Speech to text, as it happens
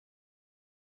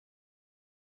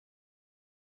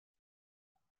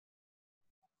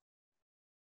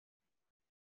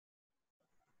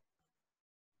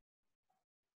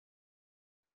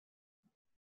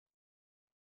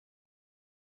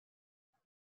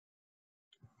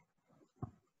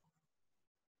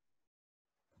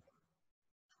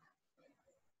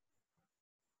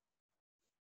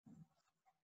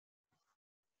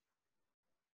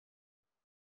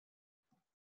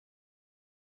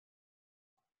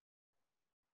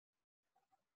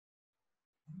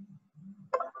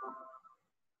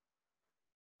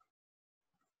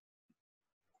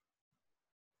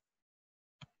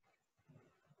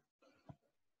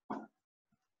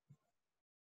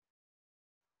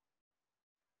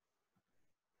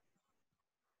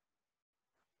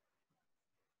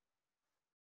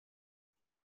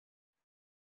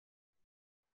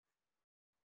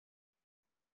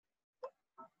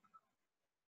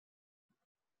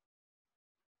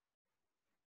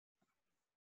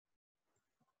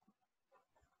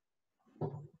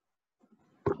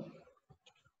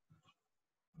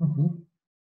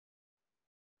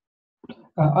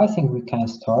I think we can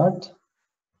start.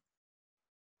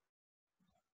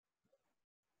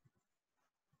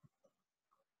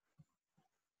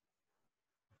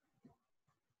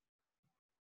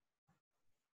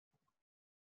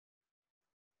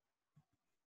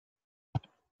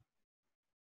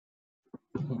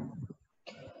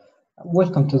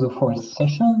 Welcome to the fourth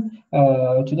session.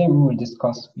 Today we will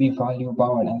discuss p-value,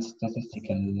 power, and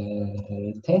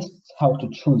statistical tests, how to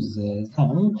choose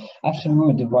them. Actually, we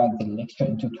will divide the lecture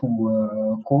into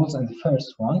two calls. In the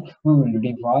first one, we will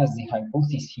revise the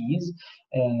hypotheses,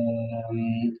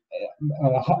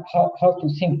 how to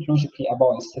think logically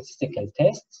about statistical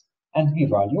tests and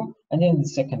p-value. And in the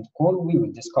second call, we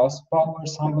will discuss power,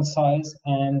 sample size,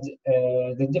 and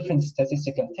the different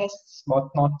statistical tests, but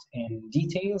not in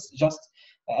details, just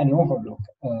an overlook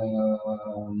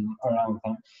around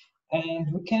them.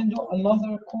 And we can do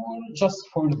another call just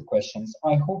for the questions.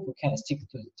 I hope we can stick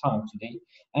to the time today.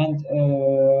 And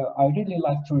I really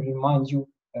like to remind you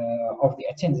of the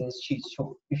attendance sheet.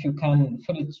 So if you can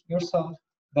fill it yourself,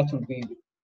 that would be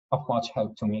of much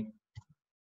help to me.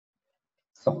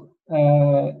 So,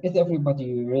 is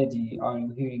everybody ready? Are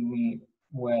you hearing me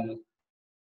well?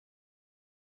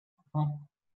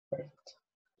 Perfect.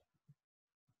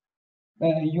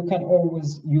 You can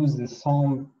always use the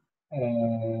sum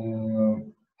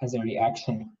as a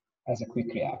reaction, as a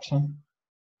quick reaction.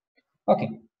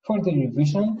 Okay, for the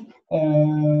revision,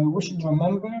 we should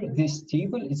remember this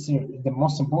table is the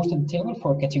most important table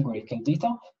for categorical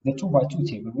data, the 2x2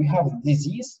 table. We have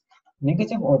disease,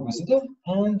 negative or positive,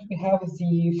 and we have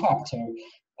the factor,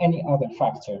 any other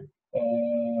factor.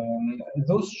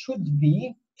 Those should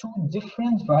be two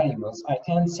different variables. I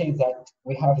can't say that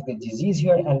we have the disease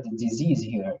here and the disease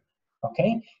here,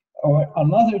 okay? Or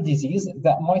another disease,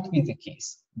 that might be the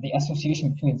case, the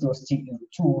association between those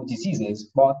two diseases,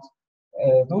 but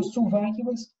those two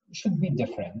variables should be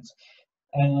different.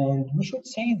 And we should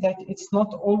say that it's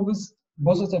not always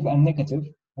positive and negative.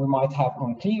 We might have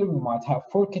unclear, we might have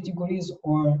 4 categories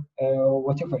or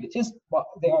whatever it is, but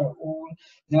they are all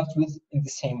dealt with in the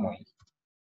same way.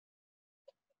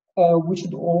 We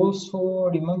should also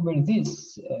remember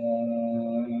this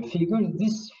figure.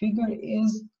 This figure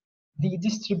is the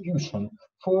distribution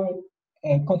for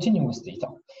continuous data.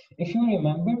 If you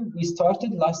remember, we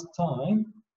started last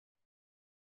time.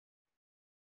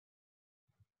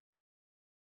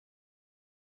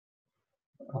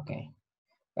 Okay.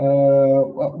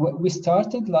 We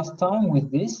started last time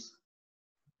with this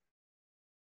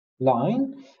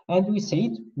line, and we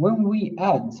said when we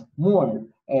add more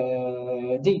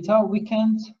data, we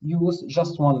can't use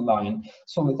just one line.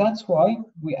 So that's why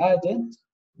we added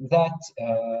that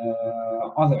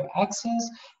other axis,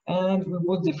 and we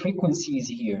put the frequencies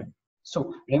here.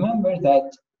 So remember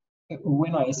that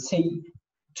when I say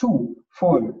 2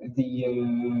 for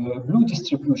the blue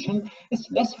distribution, it's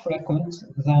less frequent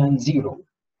than 0,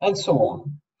 and so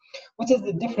on. What is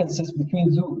the differences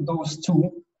between those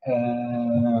two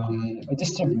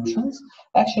distributions?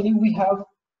 Actually, we have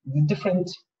the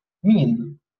different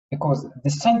mean, because the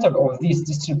center of these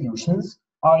distributions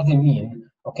are the mean,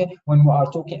 okay? When we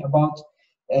are talking about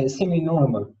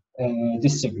semi-normal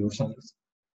distributions.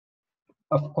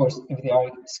 Of course, if they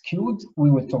are skewed, we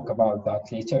will talk about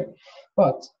that later.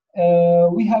 But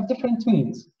we have different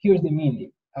means. Here the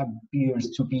mean appears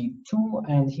to be 2,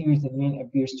 and here the mean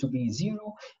appears to be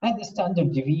 0, and the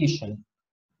standard deviation.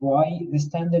 Why the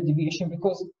standard deviation?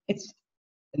 Because it's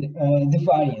the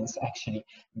variance, actually.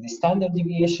 The standard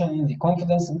deviation, the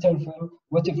confidence interval,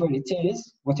 whatever it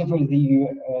is, whatever the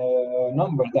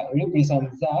number that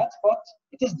represents that, but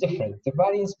it is different. The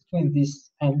variance between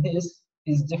this and this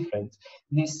is different.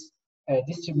 This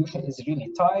distribution is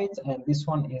really tight, and this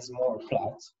one is more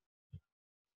flat.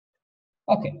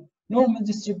 Okay, normal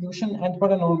distribution and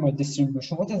paranormal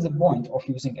distribution. What is the point of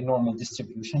using a normal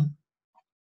distribution?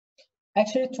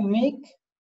 Actually, to make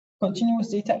continuous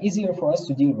data easier for us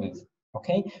to deal with,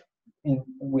 okay?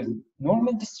 With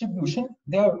normal distribution,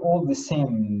 they are all the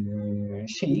same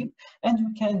shape, and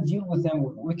we can deal with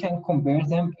them, we can compare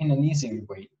them in an easier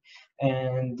way.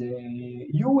 And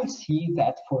you will see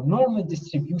that for normal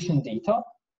distribution data,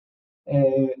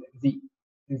 the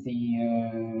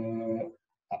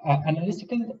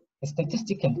analytical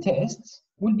statistical tests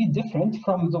will be different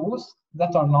from those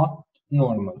that are not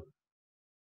normal.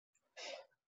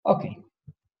 Okay,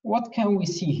 what can we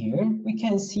see here? We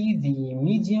can see the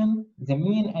median, the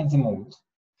mean, and the mode.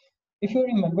 If you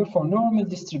remember, for normal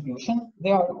distribution,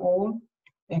 they are all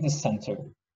in the center,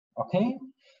 okay?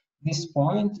 This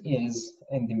point is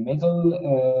in the middle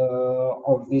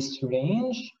of this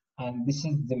range, and this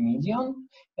is the median.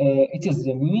 It is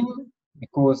the mean,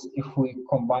 because if we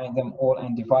combine them all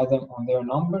and divide them on their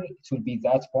number, it will be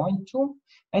that point too.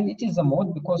 And it is a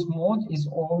mode because mode is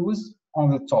always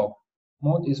on the top.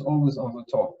 Mode is always on the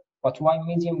top. But why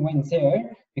median went there?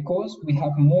 Because we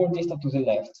have more data to the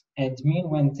left, and mean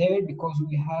went there because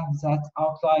we have that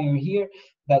outlier here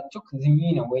that took the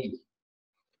mean away.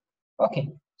 Okay,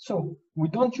 so we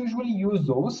don't usually use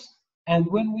those, and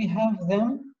when we have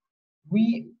them,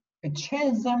 we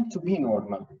change them to be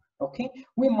normal. Okay,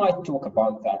 we might talk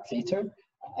about that later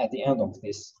at the end of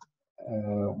this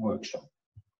workshop.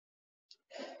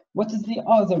 What is the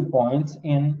other point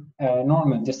in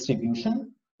normal distribution?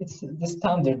 It's the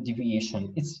standard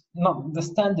deviation. It's not the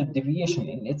standard deviation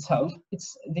in itself,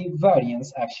 it's the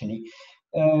variance actually.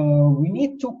 We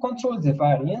need to control the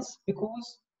variance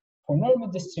because for normal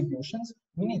distributions,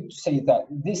 we need to say that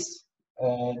this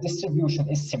distribution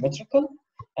is symmetrical,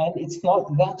 and it's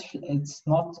not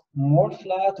more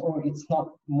flat or it's not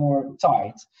more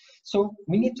tight. So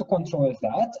we need to control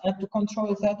that, and to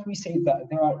control that we say that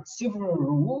there are several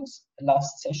rules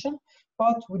last session,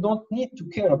 but we don't need to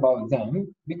care about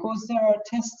them because there are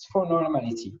tests for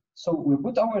normality. So we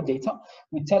put our data,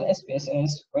 we tell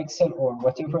SPSS or Excel or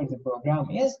whatever the program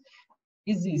is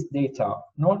this data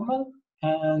normal?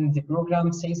 And the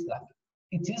program says that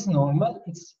it is normal,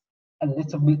 it's a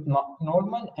little bit not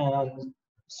normal, and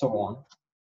so on.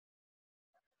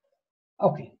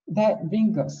 Okay, that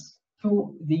brings us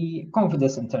to the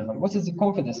confidence interval. What is the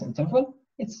confidence interval?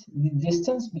 It's the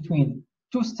distance between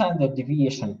two standard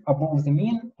deviation above the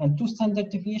mean and two standard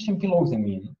deviation below the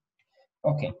mean.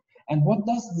 Okay, and what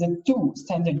does the two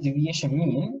standard deviation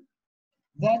mean?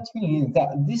 That means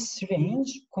that this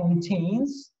range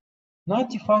contains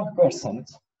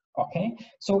 95%. Okay,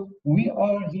 so we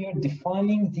are here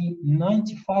defining the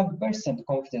 95%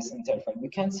 confidence interval. We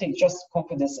can't say just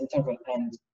confidence interval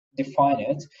and define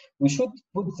it. We should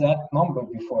put that number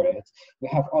before it. We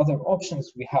have other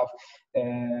options. We have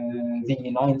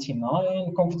the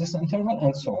 99 confidence interval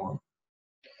and so on.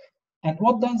 And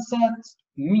what does that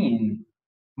mean?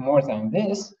 More than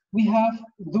this, we have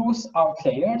those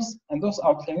outliers, and those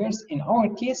outliers in our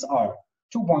case are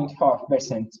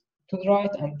 2.5% to the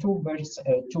right and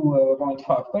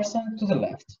 2.5% to the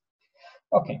left.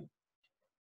 Okay.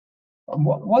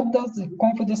 What does the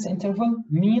confidence interval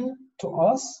mean to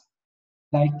us,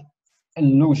 like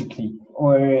logically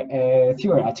or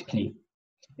theoretically?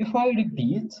 If I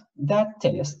repeat that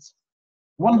test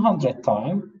 100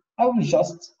 times, I will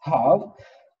just have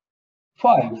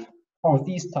 5 of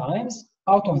these times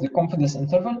out of the confidence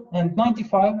interval and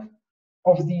 95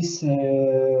 of these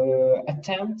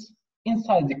attempts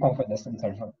inside the confidence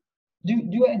interval. Do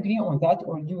you agree on that,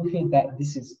 or do you feel that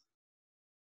this is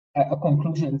a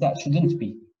conclusion that shouldn't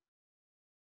be?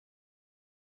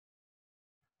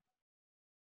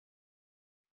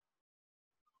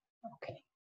 Okay.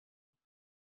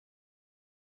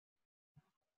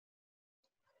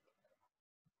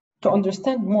 To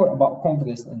understand more about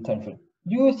confidence interval,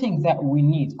 do you think that we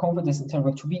need confidence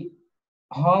interval to be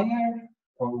higher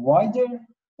or wider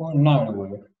or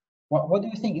narrower? What do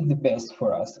you think is the best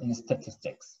for us in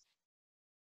statistics?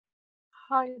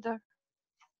 Wider.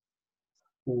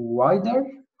 Wider?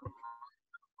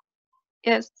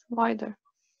 Yes, wider.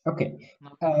 Okay,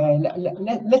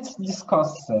 let's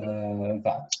discuss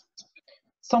that.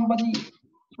 Somebody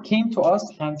came to us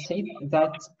and said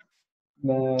that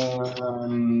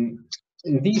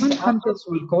these apples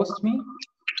will cost me.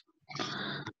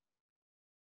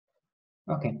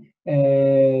 Okay,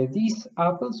 these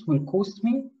apples will cost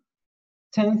me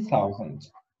 10,000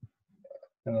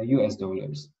 US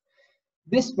dollars.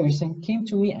 This person came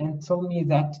to me and told me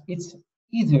that it's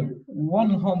either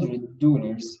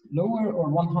 $100 lower or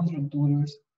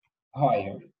 $100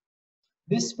 higher.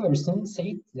 This person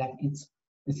said that it's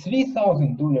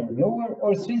 $3,000 lower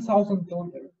or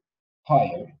 $3,000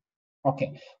 higher.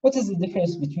 Okay, what is the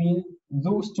difference between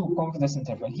those two confidence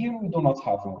intervals? Here we do not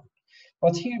have one,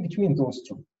 but here between those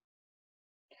two.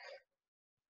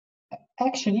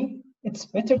 Actually, it's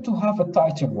better to have a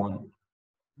tighter one.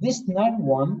 This narrow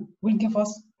one will give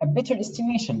us a better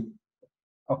estimation.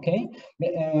 Okay,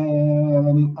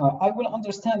 I will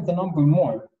understand the number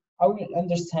more. I will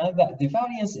understand that the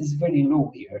variance is very low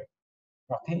here.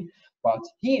 Okay, but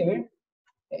here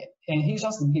he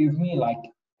just gave me like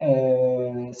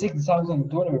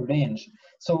 $6,000 range.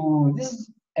 So this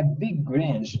is a big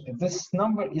range. This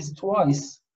number is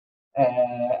twice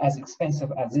as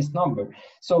expensive as this number.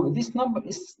 So this number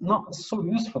is not so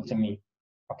useful to me.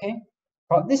 Okay,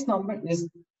 but this number is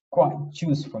quite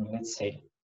useful, let's say.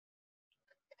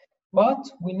 But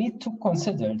we need to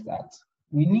consider that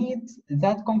we need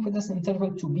that confidence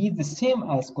interval to be the same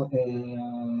as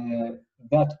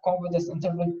that confidence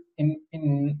interval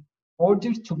in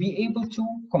order to be able to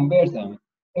compare them.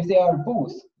 If they are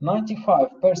both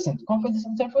 95% confidence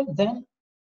interval, then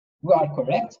we are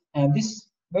correct, and this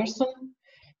person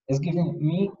is giving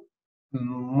me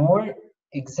more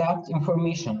exact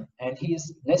information, and he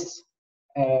is less,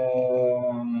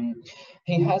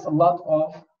 he has a lot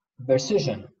of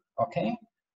precision, okay?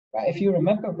 If you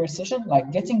remember precision,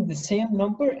 like getting the same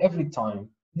number every time,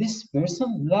 this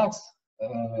person lacks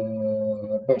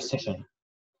precision.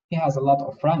 He has a lot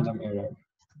of random error.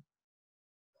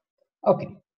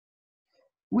 Okay,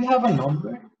 we have a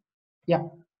number. Yeah.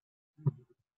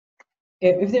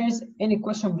 If there is any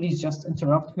question, please just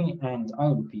interrupt me and I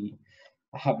will be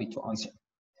happy to answer.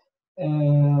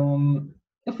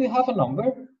 If we have a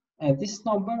number, and this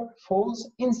number falls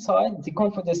inside the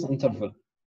confidence interval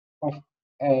of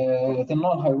the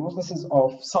null hypothesis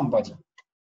of somebody.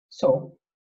 So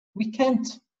we can't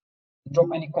drop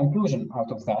any conclusion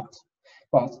out of that.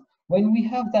 But when we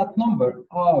have that number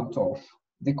out of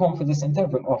the confidence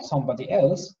interval of somebody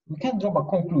else, we can drop a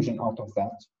conclusion out of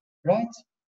that, right?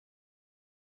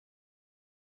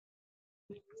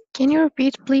 Can you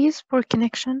repeat, please, for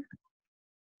connection?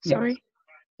 Sorry.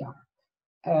 Yeah.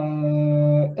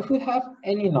 If we have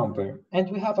any number and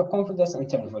we have a confidence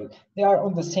interval, they are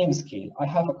on the same scale. I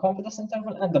have a confidence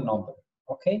interval and a number,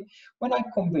 okay? When I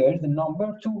compare the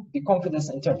number to the confidence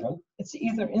interval, it's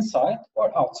either inside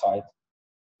or outside,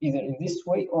 either in this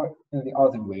way or in the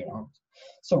other way around.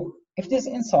 So if it is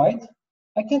inside,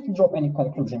 I can't drop any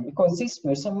conclusion because this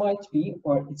person might be,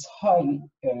 or it's highly,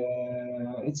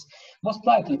 it's most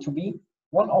likely to be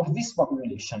one of this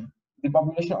population, the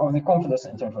population of the confidence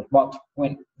interval. But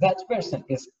when that person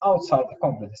is outside the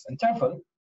confidence interval,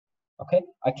 okay,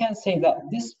 I can say that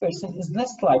this person is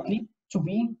less likely to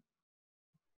be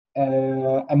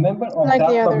a member of like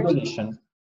that population.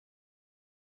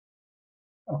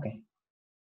 Okay.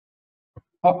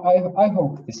 I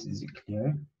hope this is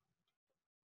clear.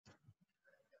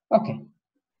 Okay.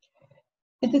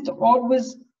 Is it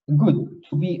always good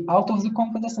to be out of the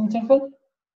confidence interval?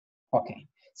 Okay.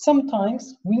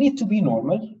 Sometimes we need to be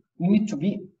normal. We need to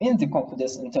be in the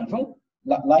confidence interval.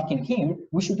 Like in here,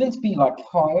 we shouldn't be like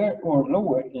higher or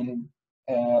lower in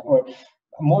or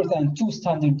more than 2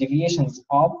 standard deviations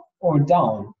up or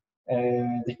down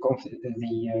the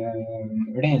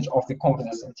range of the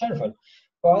confidence interval.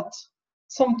 But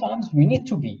sometimes we need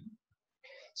to be.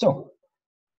 So,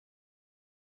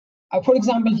 for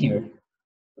example, here,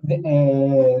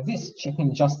 this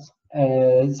chicken just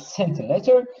sent a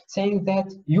letter saying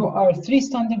that you are 3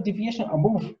 standard deviation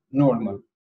above normal.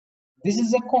 This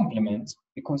is a compliment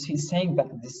because he's saying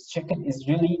that this chicken is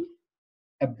really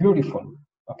beautiful,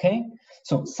 okay?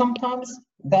 So sometimes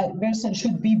that person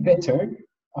should be better,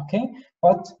 okay?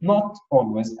 But not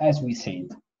always, as we said,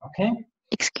 okay?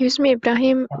 Excuse me,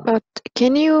 Ibrahim, but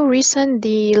can you resend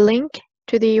the link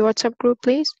to the WhatsApp group,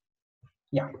 please?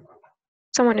 Yeah.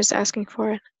 Someone is asking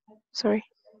for it. Sorry.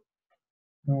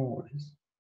 No worries.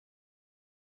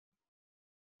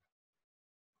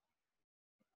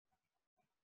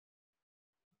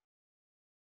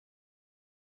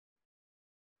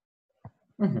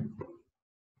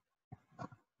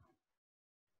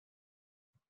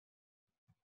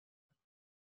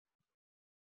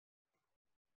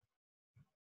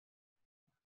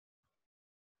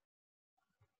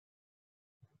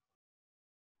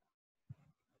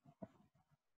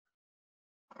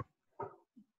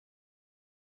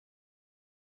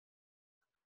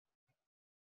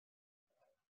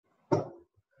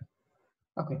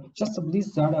 Okay, just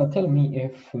please, Zara, tell me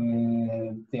if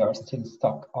they are still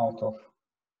stuck out of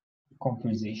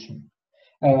conversation.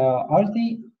 Are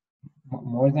they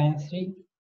more than 3?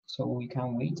 So we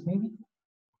can wait maybe?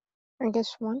 I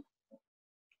guess 1.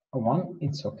 1,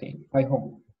 it's okay. I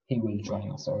hope he will join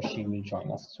us or she will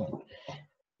join us soon.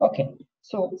 Okay,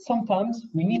 so sometimes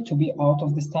we need to be out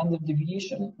of the standard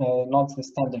deviation, not the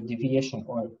standard deviation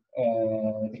or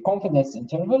the confidence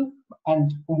interval.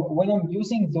 And when I'm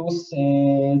using those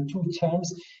 2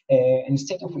 terms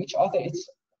instead of each other, it's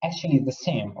actually the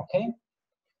same, okay?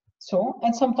 So,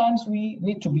 and sometimes we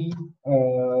need to be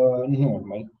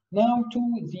normal. Now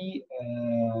to the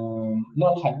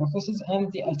null hypothesis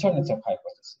and the alternative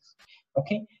hypothesis,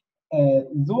 okay?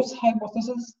 Those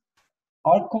hypotheses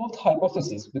are called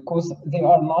hypotheses because they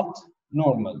are not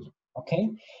normal, okay?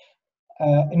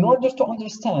 In order to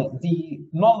understand the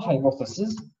null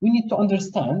hypothesis, we need to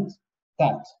understand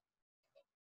that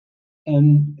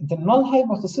the null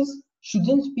hypothesis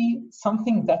shouldn't be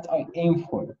something that I aim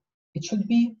for. It should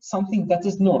be something that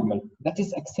is normal, that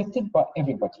is accepted by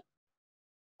everybody.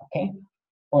 okay,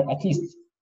 or at least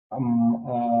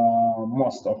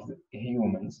most of the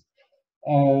humans.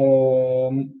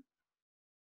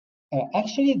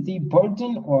 Actually, the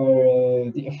burden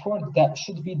or the effort that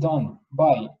should be done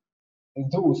by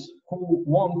those who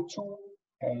want to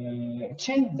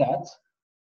change that,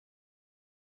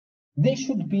 they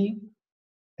should be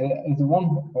the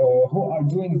one who are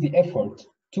doing the effort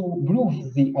to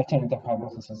prove the alternative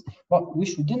hypothesis, but we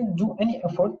shouldn't do any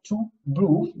effort to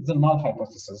prove the null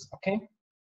hypothesis, okay?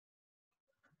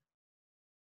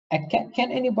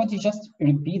 Can anybody just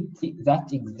repeat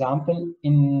that example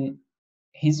in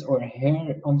his or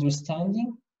her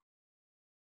understanding?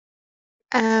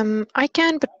 I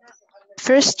can, but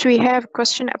first we have a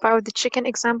question about the chicken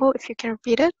example, if you can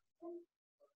repeat it.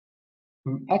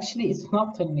 Actually, it's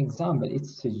not an example,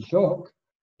 it's a joke.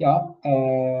 Yeah,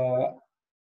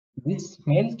 this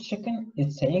male chicken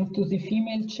is saying to the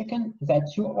female chicken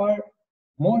that you are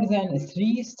more than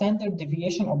 3 standard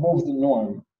deviation above the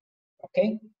norm.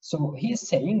 Okay, so he's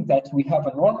saying that we have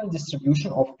a normal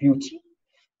distribution of beauty,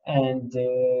 and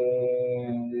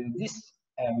this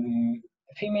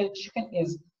female chicken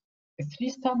is 3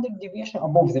 standard deviation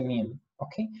above the mean.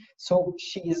 Okay, so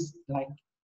she is like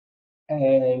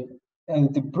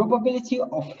the probability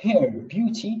of her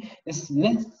beauty is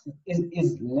less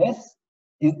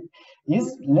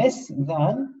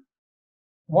than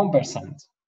 1%.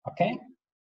 Okay,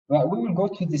 well, we will go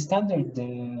to the standard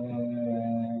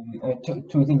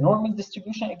to the normal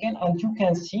distribution again, and you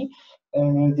can see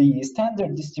the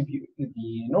standard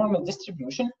the normal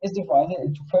distribution is divided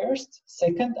into first,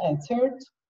 second, and third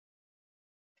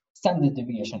standard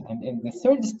deviation, and in the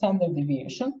third standard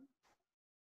deviation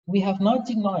we have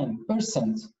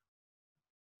 99%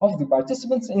 of the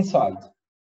participants inside.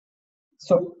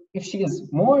 So if she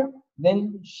is more,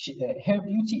 then her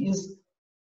beauty is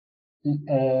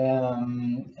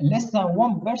less than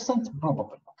 1%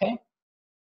 probable. Okay.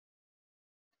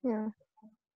 Yeah.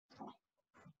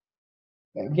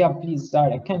 Yeah, please,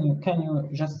 Sara, can you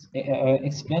just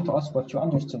explain to us what you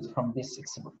understood from this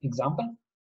example?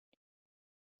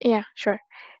 Yeah, sure.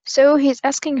 So he's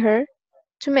asking her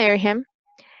to marry him.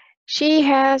 She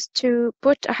has to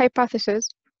put a hypothesis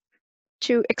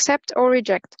to accept or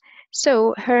reject.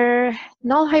 So her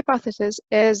null hypothesis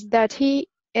is that he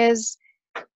is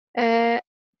like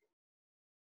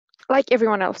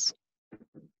everyone else.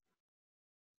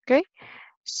 Okay,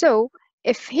 so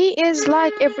if he is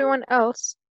like everyone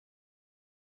else,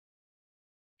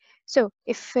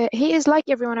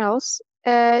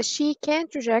 she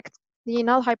can't reject the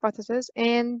null hypothesis,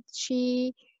 and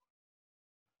she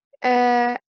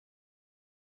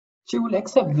will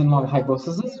accept the null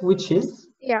hypothesis, which is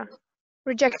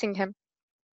rejecting him.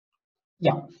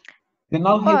 Yeah, the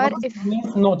null hypothesis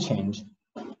means no change.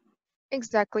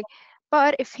 Exactly,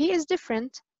 but if he is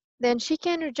different, then she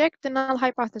can reject the null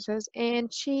hypothesis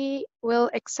and she will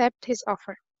accept his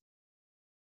offer.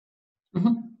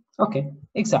 Okay,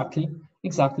 exactly.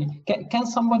 Can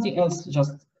somebody else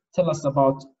just tell us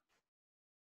about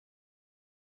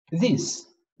this?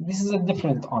 This is a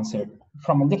different answer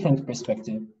from a different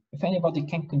perspective. If anybody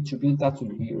can contribute, that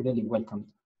would be really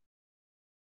welcome.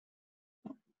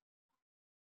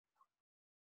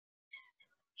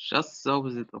 Just the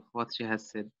opposite of what she has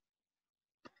said.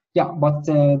 Yeah, but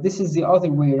this is the other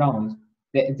way around.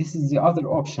 This is the other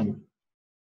option.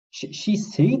 She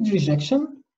said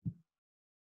rejection.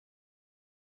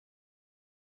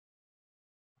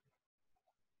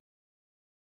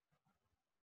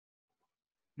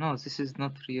 No, this is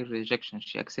not real rejection.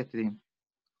 She accepted him.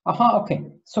 Okay.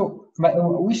 So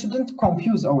we shouldn't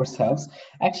confuse ourselves.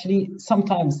 Actually,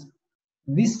 sometimes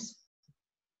this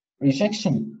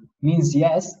rejection means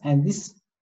yes, and this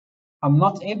I'm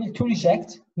not able to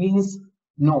reject means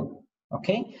no.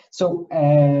 Okay. So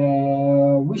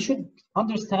we should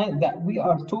understand that we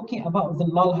are talking about the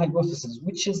null hypothesis,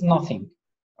 which is nothing.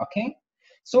 Okay.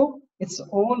 So it's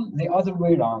all the other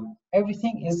way around.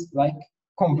 Everything is like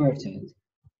converted.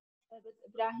 But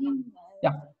Ibrahim,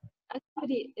 yeah.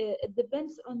 Actually, it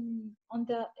depends on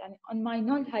my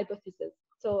null hypothesis.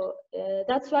 So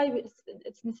that's why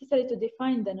it's necessary to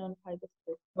define the null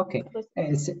hypothesis. Okay.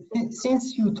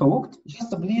 Since you talked,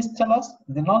 just please tell us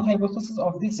the null hypothesis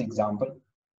of this example,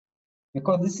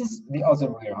 because this is the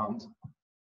other way around.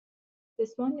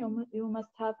 This one, you must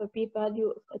have a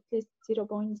p-value of at least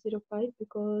 0.05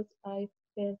 because I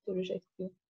failed to reject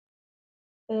you.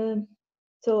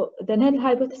 So the null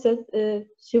hypothesis,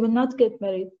 she will not get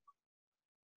married.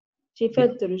 She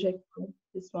failed to reject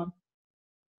this one.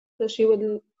 So she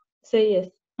will say yes.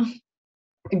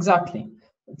 Exactly.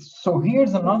 So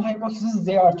here's the null hypothesis.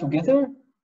 They are together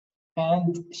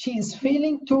and she is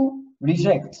failing to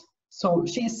reject. So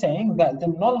she is saying that the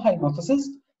null hypothesis,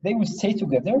 they will stay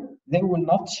together, they will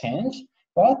not change,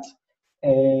 but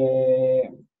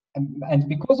and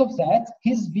because of that,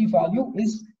 his p-value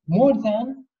is more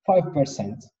than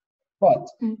 5%. But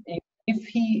if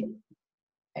he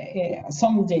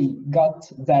someday got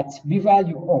that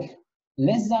p-value of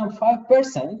less than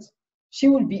 5%, she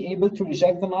will be able to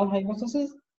reject the null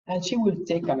hypothesis and she will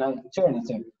take an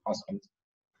alternative husband.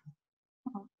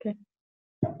 Okay.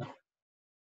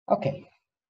 Okay.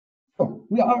 So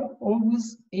we are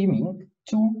always aiming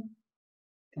to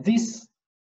this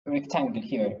rectangle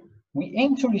here. We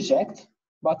aim to reject,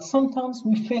 but sometimes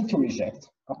we fail to reject.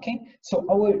 Okay. So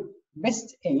our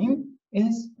best aim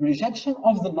is rejection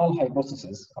of the null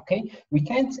hypothesis. Okay. We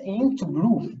can't aim to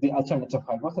prove the alternative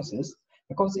hypothesis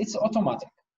because it's automatic.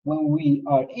 When we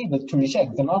are able to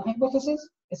reject the null hypothesis,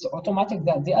 it's automatic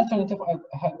that the alternative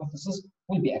hypothesis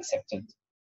will be accepted.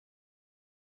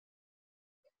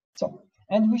 So,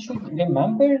 and we should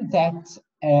remember that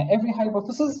every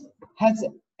hypothesis has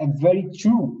a very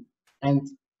true and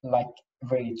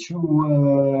very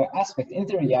true aspect in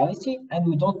the reality, and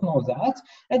we don't know that,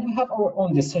 and we have our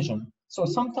own decision. So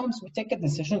sometimes we take a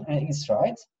decision and it's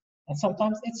right, and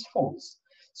sometimes it's false.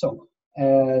 So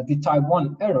the type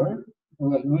 1 error,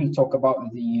 we'll talk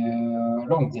about the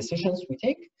wrong decisions we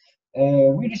take.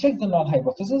 We reject the null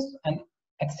hypothesis and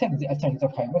accept the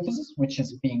alternative hypothesis, which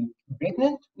is being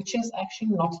pregnant, which is actually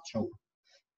not true.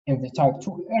 In the type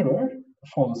 2 error,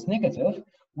 false negative,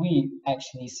 we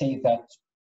actually say that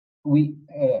we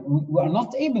are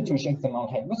not able to reject the null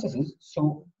hypothesis,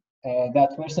 so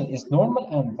that person is normal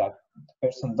and that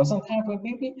person doesn't have a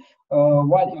baby,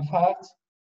 while in fact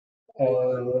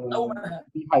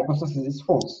the hypothesis is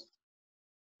false.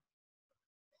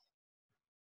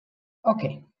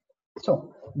 Okay,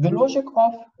 so the logic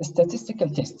of statistical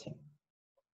testing.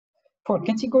 For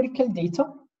categorical data,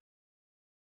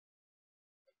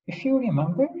 if you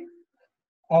remember,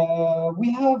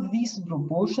 we have these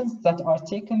proportions that are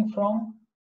taken from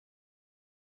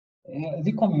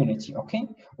the community, okay?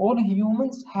 All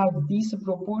humans have these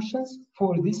proportions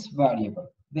for this variable.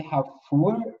 They have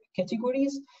 4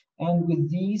 categories and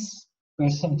with these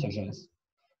percentages.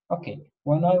 Okay,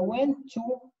 when I went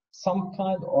to some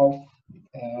kind of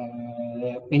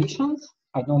patients,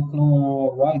 I don't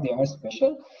know why they are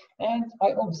special, and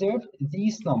I observed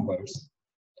these numbers.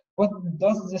 What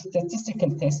does the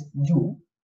statistical test do?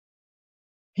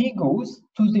 He goes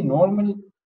to the normal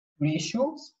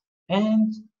ratios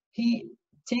and he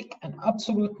take an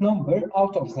absolute number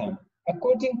out of them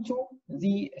according to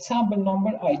the sample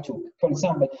number I took. For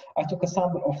example, I took a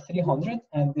sample of 300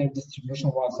 and their distribution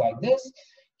was like this.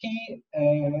 He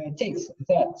takes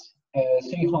that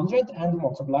 300 and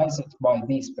multiplies it by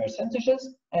these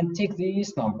percentages and take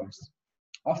these numbers.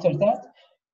 After that,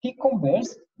 he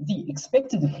compares the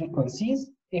expected frequencies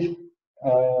if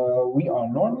we are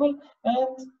normal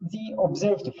and the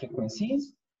observed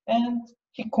frequencies, and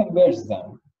he compares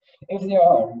them. If they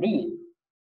are really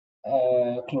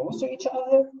close to each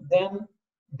other, then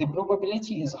the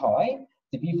probability is high,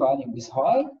 the p-value is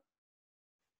high,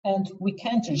 and we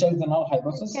can't reject the null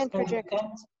hypothesis.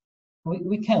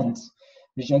 We can't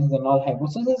reject the null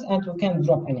hypothesis, and we can't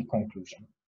drop any conclusion.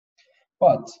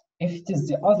 But if it is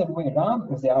the other way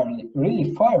around, if they are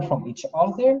really far from each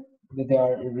other, if there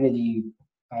are really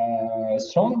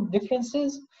strong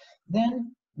differences,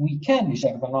 then we can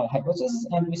reject the null hypothesis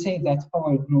and we say that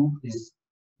our group is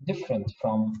different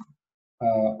from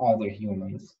other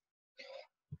humans.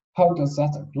 How does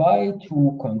that apply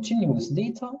to continuous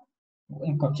data?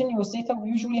 In continuous data, we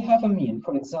usually have a mean.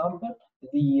 For example,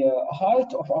 the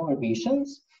height of our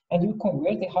patients, and we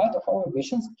compare the height of our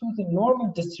patients to the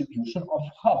normal distribution of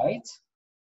height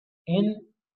in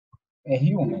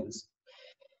humans.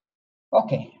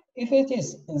 Okay, if it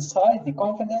is inside the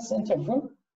confidence interval,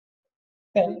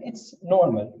 then it's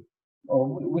normal. Or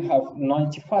we have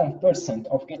 95%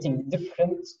 of getting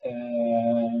different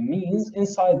means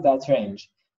inside that range.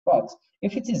 But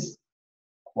if it is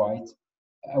quite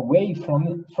away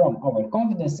from our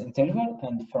confidence interval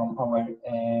and from our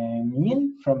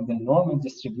mean, from the normal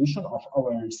distribution of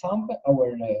our sample,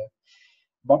 our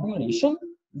population,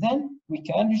 then we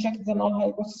can reject the null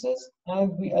hypothesis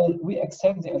and we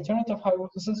accept the alternative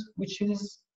hypothesis, which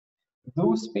is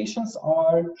those patients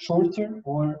are shorter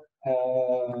or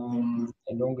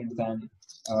longer than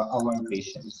our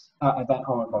patients, than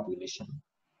our population.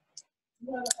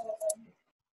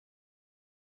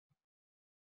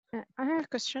 I have a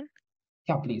question.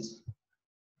 Yeah, please.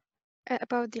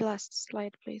 About the last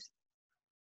slide, please.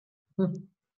 Hmm.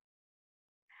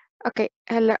 Okay,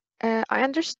 I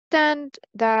understand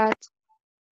that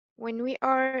when we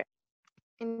are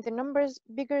in the numbers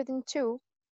bigger than 2,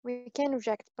 we can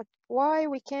reject. But why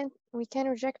we can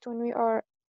reject when we are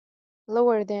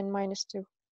lower than -2?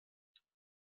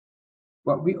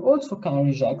 Well, we also can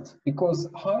reject because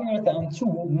higher than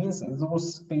 2 means those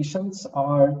patients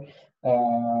are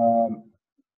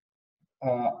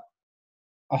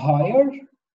higher,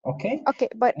 okay? Okay,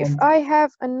 but if I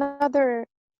have another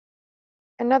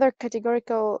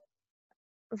categorical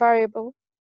variable,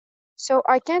 so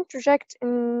I can't reject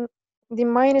in the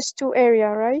 -2 area,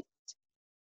 right?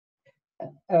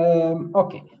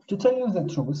 Okay, to tell you the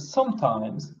truth,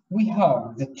 sometimes we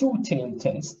have the 2-tail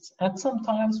tests and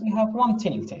sometimes we have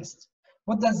 1-tail test.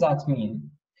 What does that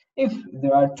mean? If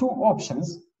there are 2 options,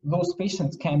 those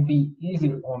patients can be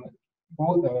either on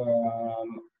both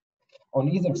on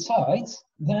either side,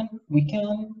 then we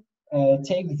can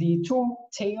take the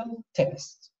 2-tail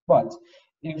test. But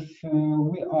if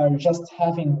we are just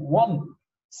having one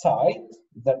side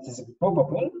that is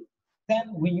probable, then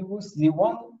we use the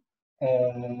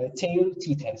tail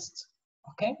t-test.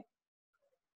 Okay,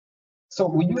 so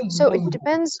we use so it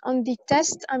depends on the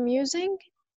test I'm using,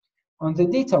 on the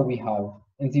data we have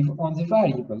and on the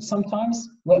variable. Sometimes,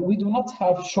 well, we do not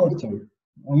have shorter,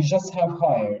 we just have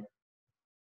higher.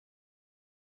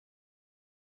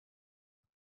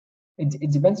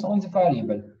 It depends on the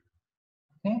variable.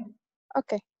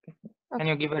 Okay. Can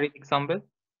you give an example?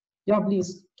 Yeah, please.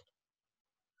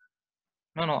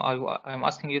 No, I'm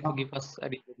asking you to give us a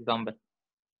real example.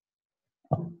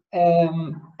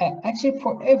 Actually,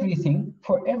 for everything,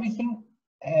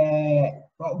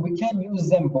 well, we can use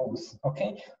them both.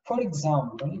 Okay. For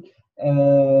example,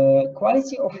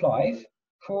 quality of life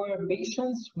for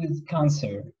patients with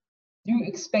cancer. Do you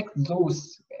expect those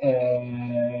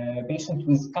patients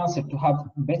with cancer to have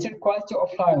better quality of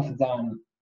life than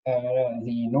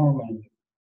the normal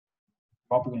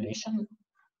population?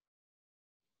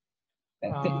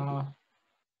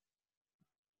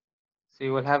 So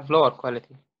you will have lower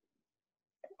quality.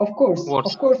 Of course,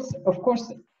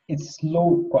 it's low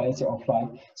quality of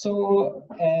life. So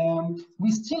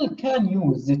we still can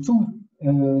use the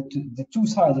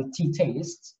two-sided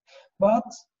t-tests, but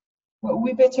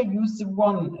we better use the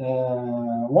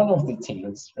one of the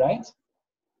tails, right?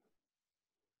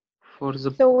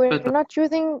 So we're not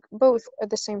using both at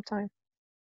the same time.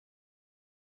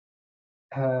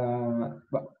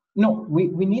 But no,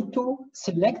 we need to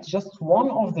select just one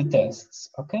of the tests,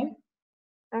 okay?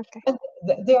 Okay. And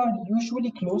they are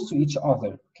usually close to each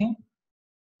other, okay?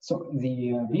 So the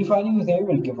p-value they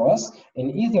will give us in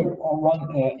either one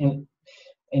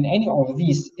in any of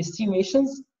these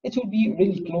estimations, it will be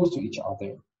really close to each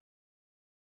other.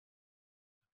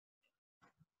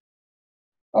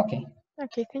 Okay.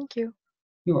 Okay, thank you.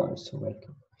 You are so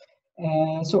welcome.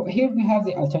 So here we have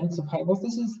the alternative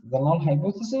hypothesis, the null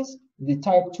hypothesis, the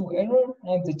type 2 error,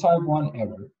 and the type 1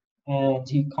 error. And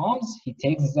he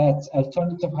takes that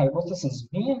alternative hypothesis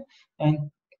mean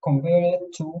and compare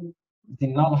it to the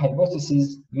null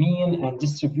hypothesis mean and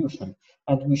distribution.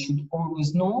 And we should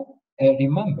always know,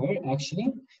 remember actually,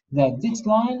 that this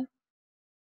line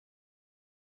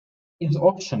is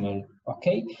optional,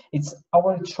 okay? It's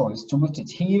our choice to put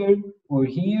it here or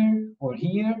here or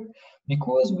here,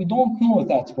 because we don't know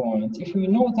that point. If we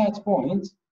know that point,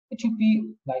 it should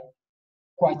be like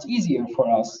quite easier for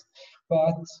us,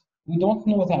 but we don't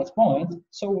know that point,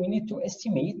 so we need to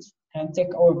estimate and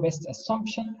take our best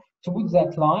assumption to put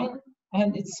that line,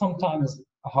 and it's sometimes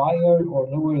higher or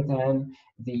lower than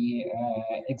the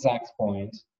exact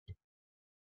point.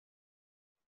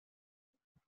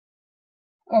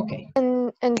 Okay.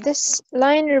 And this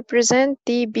line represent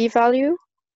the p-value?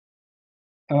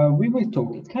 We will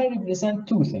talk. It can represent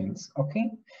two things,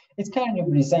 okay? It can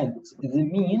represent the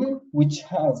mean, which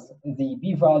has the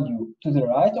p-value to the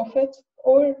right of it,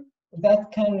 or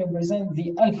that can represent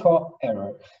the alpha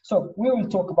error. So we will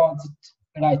talk about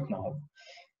it right now.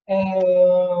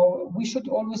 We should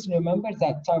always remember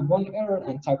that type 1 error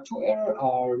and type 2 error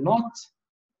are not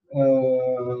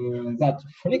that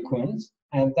frequent,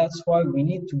 and that's why we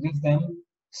need to give them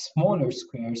smaller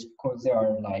squares, because they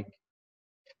are like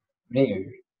rare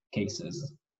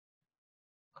cases.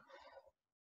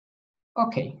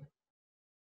 Okay,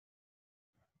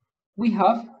 we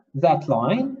have that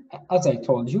line. As I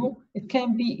told you, it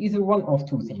can be either one of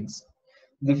two things.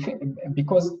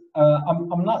 Because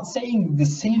I'm not saying the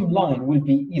same line will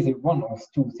be either one of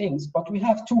two things, but we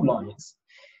have two lines.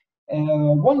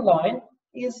 One line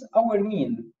is our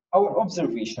mean, our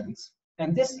observations,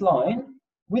 and this line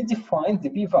will define the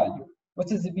p-value.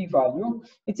 What is the p-value?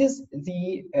 It is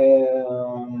the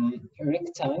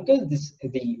rectangle, the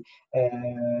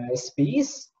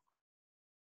space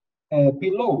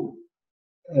below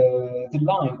the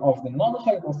line of the null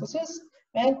hypothesis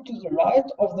and to the right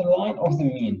of the line of the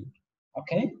mean.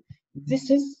 Okay, this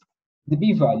is the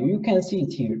p-value. You can see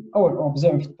it here. Our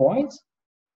observed point.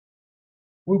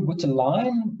 We put a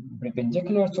line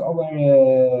perpendicular to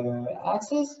our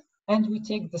axis, and we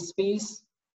take the space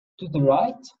to the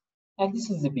right, and this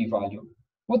is the p-value.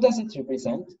 What does it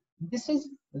represent? This is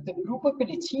the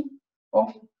probability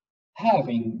of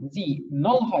having the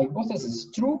null hypothesis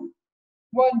true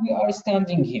while we are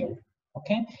standing here.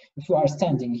 Okay, if we are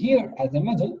standing here at the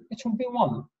middle, it will be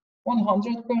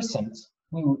 100%.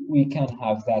 We can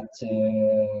have that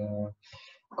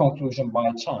conclusion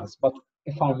by chance. But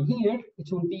if I'm here,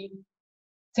 it will be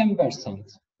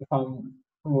 10%. If I'm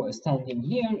standing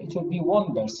here, it will be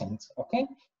 1%. Okay,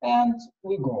 and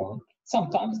we go on.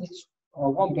 Sometimes it's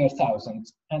 1 per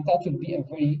 1,000, and that will be a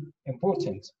very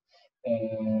important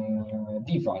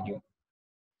p-value.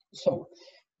 So,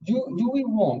 do we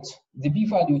want the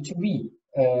p-value to be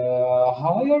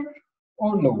higher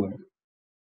or lower?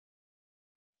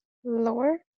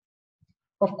 Lower.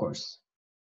 Of course.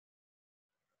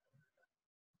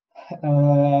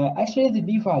 Actually, the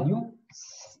p-value,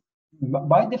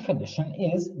 by definition,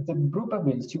 is the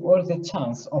probability or the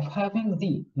chance of having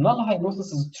the null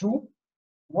hypothesis true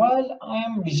while I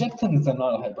am rejecting the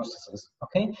null hypothesis.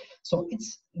 Okay, so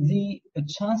it's the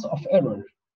chance of error.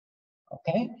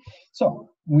 Okay, so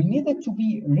we need it to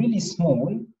be really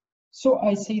small. So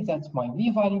I say that my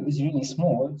p-value is really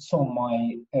small. So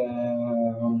my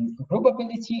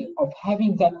probability of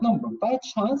having that number by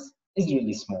chance is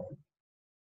really small.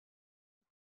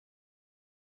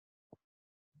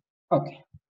 Okay.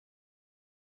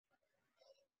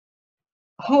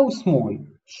 How small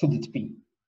should it be?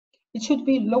 It should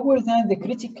be lower than the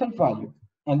critical value.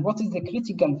 And what is the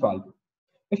critical value?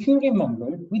 If you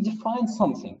remember, we defined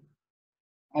something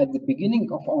at the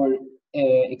beginning of our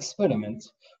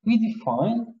experiment. We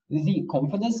define the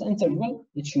confidence interval.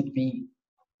 It should be,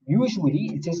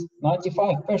 usually it is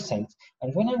 95%.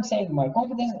 And when I'm saying my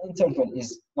confidence interval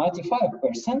is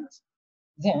 95%,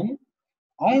 then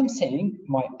I am saying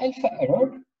my alpha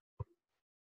error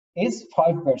is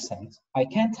 5%. I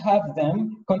can't have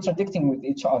them contradicting with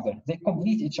each other. They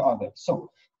complete each other. So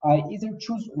I either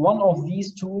choose one of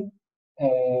these two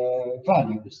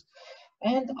values,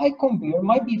 and I compare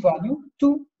my p-value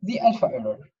to the alpha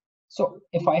error. So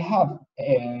if I have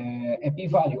a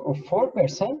p-value of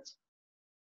 4%,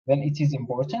 then it is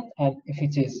important, and if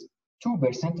it is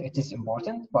 2%, it is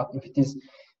important, but if it is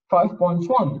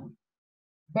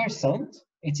 5.1%,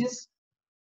 it is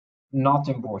not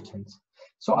important.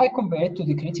 So I compare it to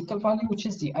the critical value, which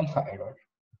is the alpha error.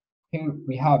 Here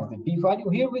we have the p-value.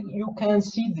 Here you can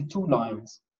see the two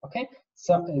lines. Okay,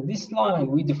 so this line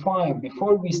we define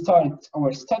before we start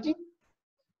our study,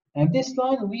 and this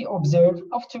line we observe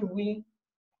after we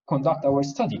conduct our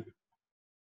study.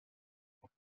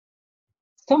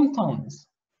 Sometimes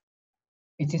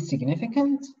it is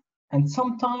significant, and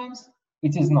sometimes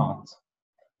it is not.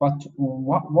 But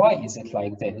why is it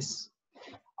like this?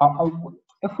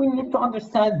 If we need to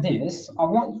understand this, I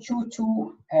want you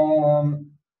to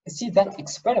see that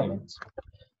experiment.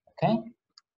 Okay.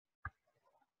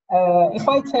 If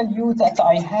I tell you that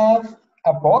I have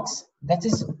a box that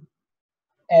is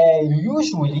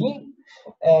usually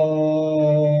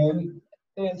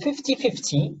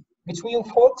 50-50 between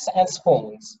forks and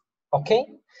spoons, okay?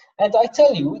 And I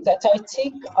tell you that I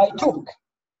took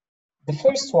the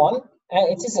first one, and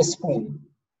it is a spoon,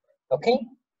 okay?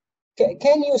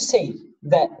 Can you say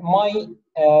that my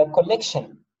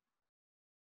collection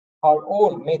are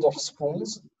all made of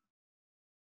spoons?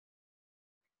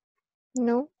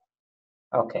 No.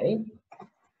 Okay.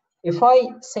 If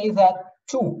I say that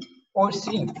 2 or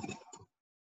 3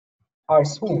 are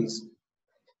spoons,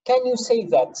 can you say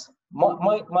that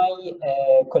my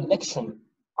collection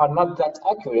are not that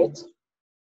accurate?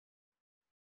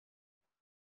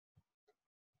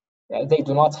 They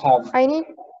do not have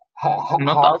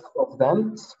half of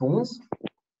them spoons.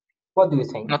 What do you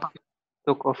think? Not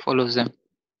took of all of them.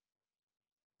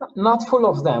 Not full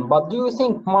of them, but do you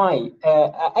think my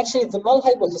actually the null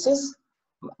hypothesis,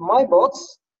 my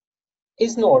box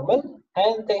is normal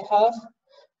and they have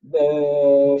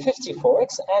 50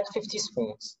 forks and 50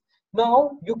 spoons.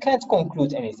 Now you can't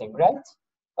conclude anything, right?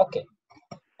 Okay.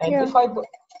 And yeah.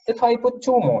 if I put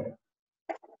 2 more,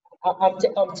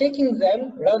 I'm taking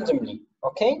them randomly,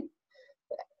 okay?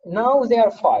 Now they are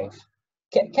 5.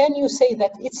 Can you say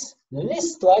that it's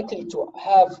less likely to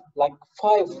have like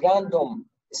 5 random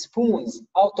spoons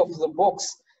out of the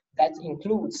box that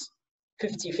includes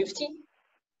 50-50?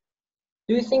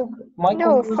 Do you think my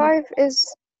No, 5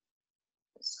 is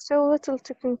so little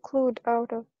to conclude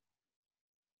out of.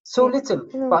 So little,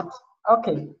 but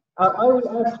okay, I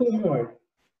will add 2 more.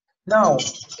 Now,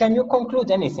 can you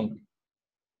conclude anything?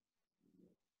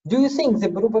 Do you think the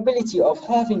probability of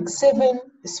having 7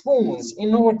 spoons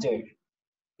in order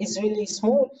is really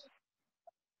small?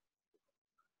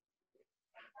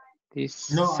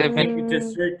 No, I think it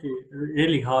is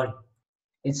really high.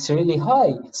 It's really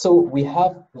high. So we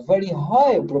have very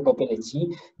high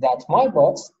probability that my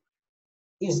box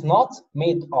is not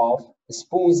made of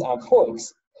spoons and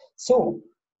forks. So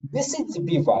this is the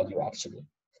p-value actually.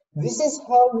 This is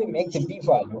how we make the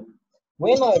p-value.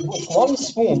 When I put 1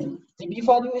 spoon, the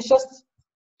p-value is just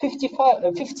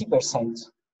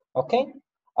 50%. Okay?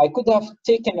 I could have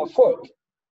taken a fork.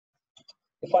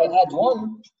 If I add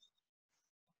 1,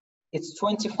 it's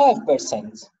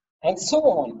 25%. And so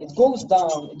on. It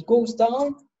goes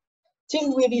down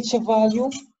till we reach a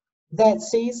value that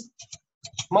says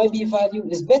my p-value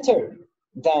is better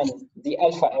than the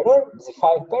alpha error, the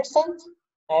 5%.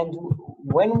 And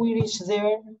when we reach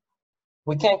there,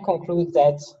 we can conclude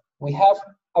that we have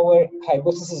our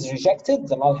hypothesis rejected,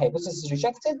 the null hypothesis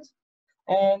rejected,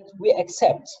 and we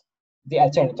accept the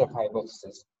alternative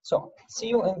hypothesis. So see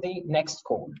you in the next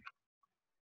call.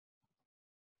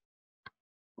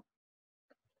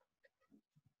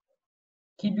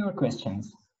 Keep your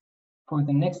questions for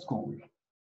the next call.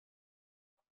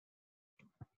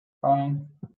 Bye.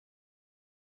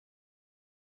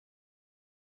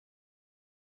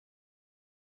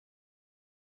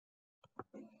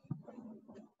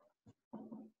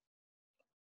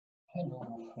 Hello,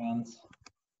 friends.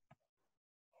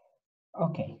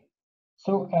 Okay,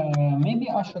 so maybe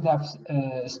I should have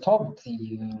stopped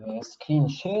the screen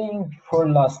sharing before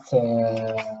last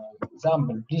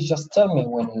example. Please just tell me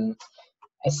when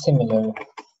a similar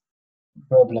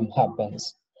problem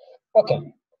happens.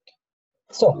 Okay,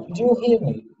 so do you hear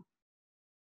me?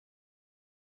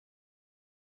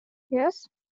 Yes.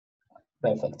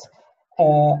 Perfect.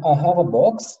 I have a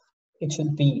box. It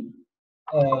should be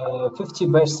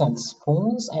 50%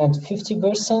 spoons and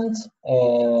 50%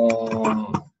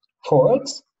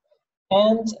 forks,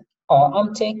 and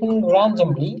I'm taking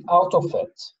randomly out of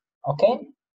it. Okay,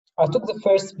 I took the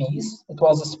first piece. It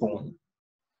was a spoon.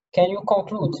 Can you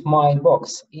conclude my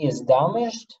box is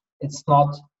damaged? It's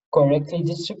not correctly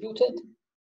distributed?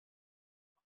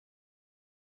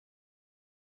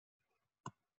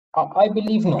 I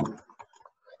believe no,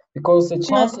 because the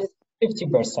chance is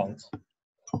 50%.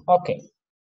 Okay.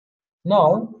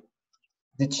 Now,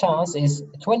 the chance is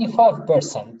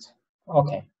 25%.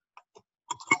 Okay.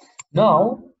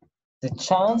 Now, the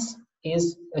chance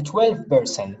is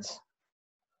 12%.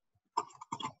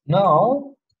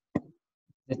 Now,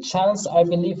 the chance, I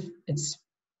believe it's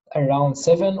around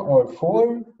 7 or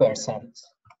 4%.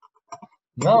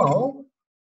 Now,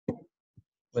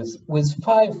 with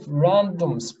 5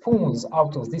 random spoons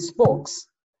out of this box,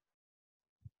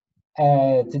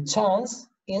 the chance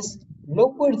is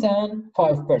lower than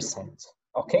 5%.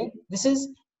 Okay, this is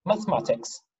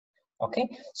mathematics. Okay,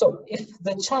 so if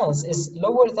the chance is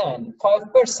lower than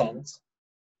 5%,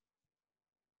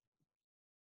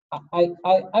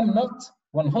 I'm not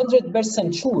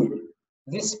 100% sure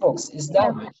this box is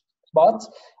damaged, but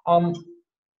I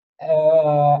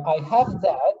have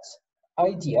that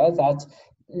idea that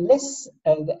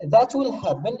that will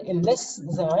happen in less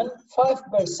than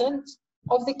 5%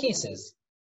 of the cases.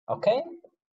 Okay,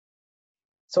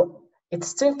 so it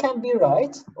still can be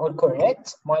right or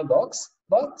correct, my box,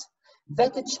 but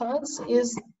that the chance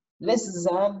is less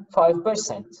than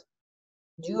 5%.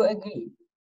 Do you agree?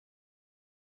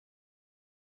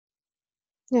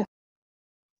 Yeah.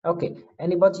 Okay,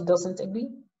 anybody doesn't agree?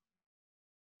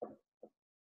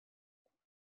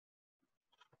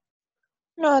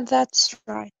 No, that's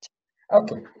right.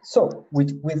 Okay, so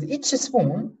with each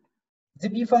spoon, the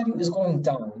p-value is going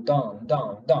down, down,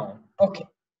 down, down. Okay,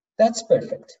 that's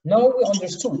perfect. Now we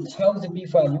understood how the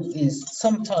p-value is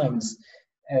sometimes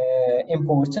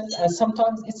important and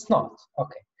sometimes it's not.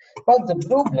 Okay, but the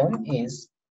problem is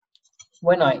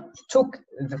when I took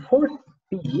the fourth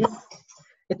piece,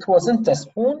 it wasn't a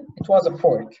spoon, it was a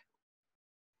fork.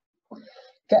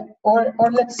 Okay, or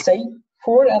let's say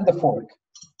 4 and the fork.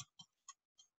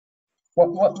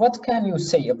 What can you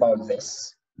say about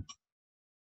this?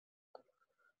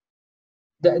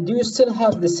 Do you still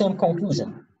have the same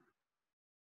conclusion?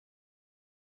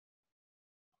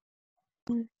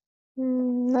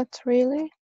 Not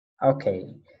really.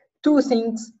 Okay, 2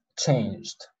 things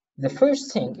changed. The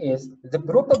first thing is the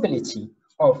probability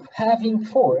of having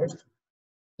 4,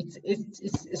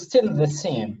 it's still the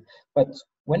same, but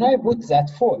when I put that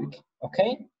fork,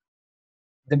 okay,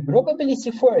 the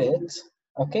probability for it,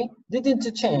 okay,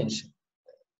 didn't change.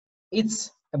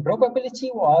 It's the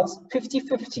probability was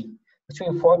 50-50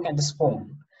 between fork and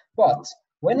spoon. But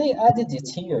when I added it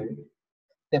here,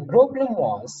 the problem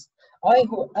was I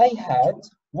had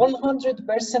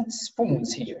 100%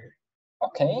 spoons here,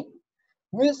 okay,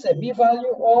 with a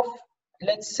p-value of,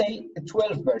 let's say,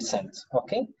 12%,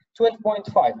 okay,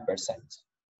 12.5%.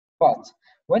 But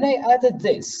when I added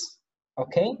this,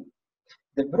 okay,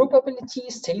 the probability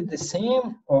stayed the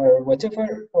same or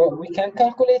whatever, or we can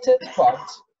calculate it, but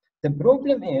the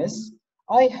problem is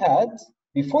I had,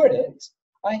 before it,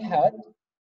 I had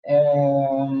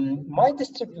my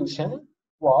distribution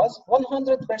was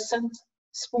 100%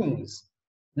 spoons.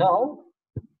 Now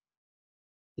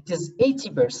it is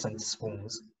 80%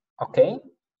 spoons, okay?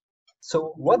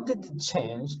 So what did it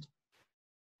change?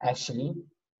 Actually,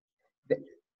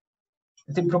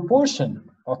 the proportion,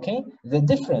 okay? The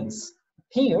difference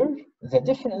here, the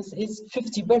difference is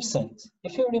 50%.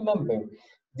 If you remember,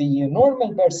 the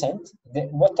normal percent,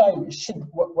 what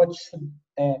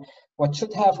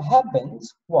should have happened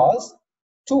was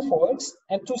 2 forks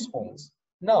and 2 spoons.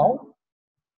 Now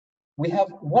we have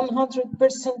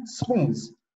 100%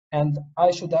 spoons, and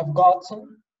I should have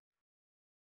gotten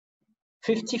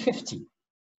 50-50.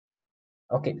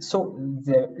 Okay, so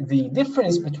the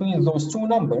difference between those two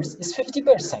numbers is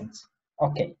 50%.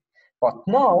 Okay, but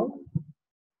now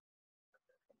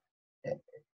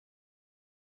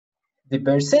the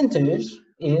percentage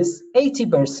is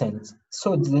 80%.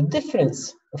 So the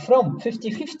difference from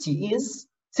 50-50 is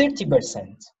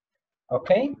 30%.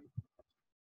 Okay.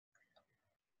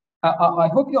 I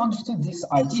hope you understood this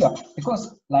idea,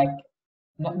 because like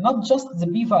not just the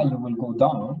p-value will go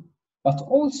down, but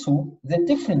also the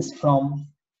difference from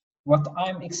what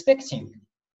I'm expecting.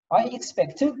 I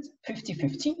expected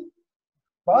 50-50,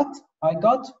 but I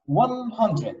got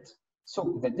 100.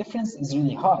 So the difference is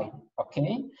really high,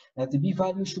 okay? And the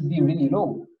p-value should be really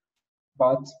low,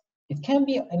 but it can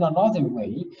be in another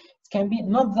way. It can be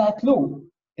not that low.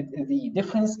 The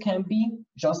difference can be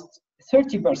just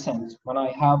 30% when I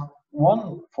have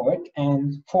 1 fork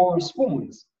and 4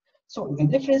 spoons. So the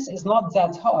difference is not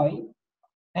that high,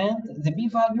 and the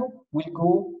p-value will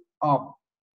go up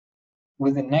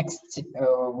with the next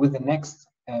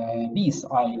piece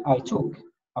I took.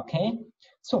 Okay,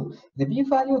 so the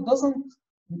p-value doesn't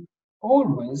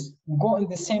always go in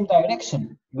the same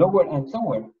direction, lower and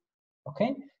lower.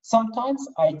 Okay, sometimes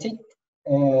I take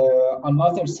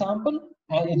another sample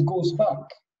and it goes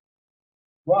back.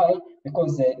 Why?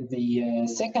 Because the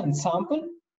second sample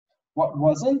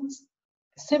wasn't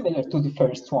similar to the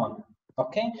first one,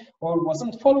 okay, or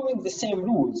wasn't following the same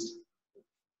rules.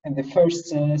 In the first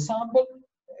sample,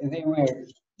 they were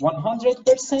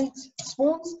 100%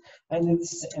 spoons, and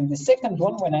in the second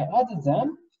one, when I added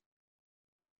them,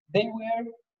 they were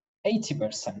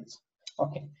 80%.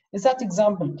 Okay, is that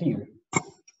example clear?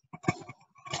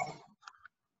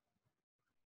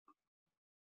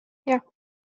 Yeah.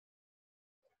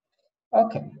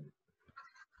 Okay.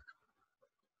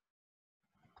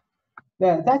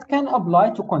 Yeah, that can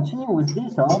apply to continue with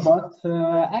data, but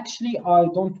actually I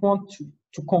don't want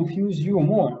to confuse you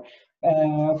more.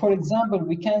 For example,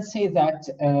 we can say that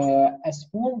a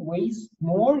spoon weighs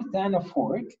more than a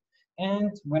fork,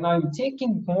 and when I'm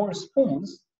taking more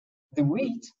spoons, the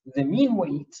mean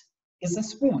weight is a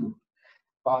spoon.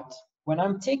 But when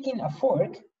I'm taking a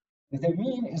fork, the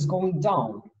mean is going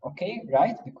down, okay,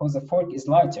 right? Because the fork is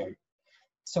lighter.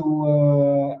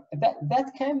 So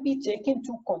that can be taken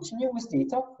to continuous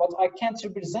data, but I can't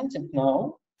represent it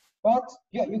now. But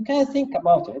yeah, you can think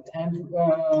about it, and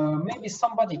maybe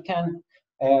somebody can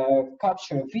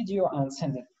capture a video and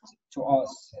send it to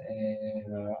us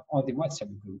on the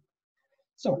WhatsApp group.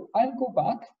 So I'll go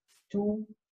back to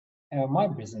my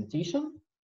presentation.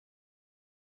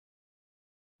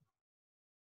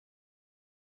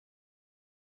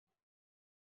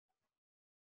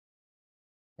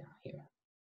 Yeah, here.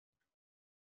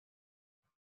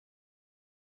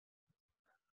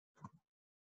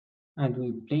 And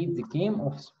we played the game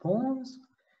of spoons.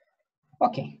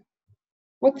 Okay,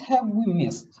 what have we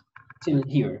missed till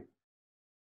here?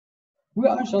 We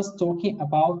are just talking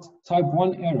about type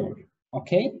 1 error,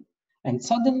 okay? And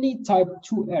suddenly type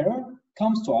 2 error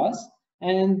comes to us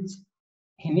and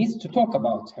he needs to talk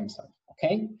about himself,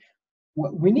 okay?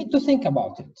 We need to think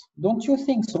about it. Don't you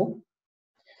think so?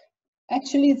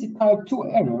 Actually, the type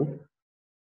 2 error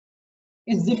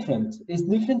is different. It's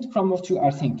different from what you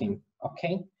are thinking,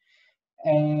 okay?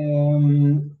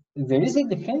 There is a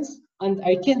difference, and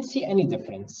I can't see any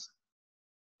difference.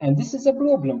 And this is a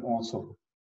problem also.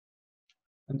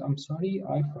 And I'm sorry,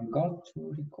 I forgot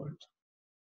to record.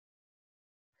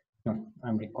 No,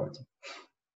 I'm recording.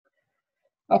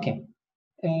 Okay,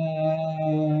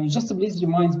 Just please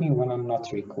remind me when I'm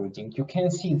not recording. You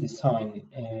can see the sign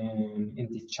in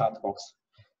the chat box.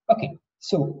 Okay,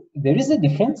 so there is a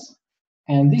difference,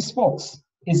 and this box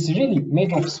is really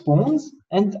made of spoons,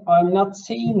 and I'm not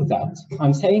saying that.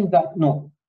 I'm saying that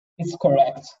no, it's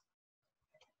correct.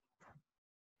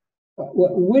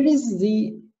 Where is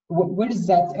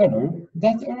that error?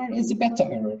 That error is a beta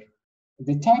error.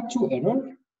 The type 2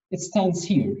 error, it stands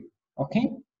here,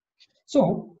 okay?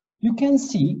 So you can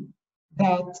see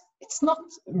that it's not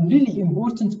really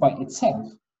important by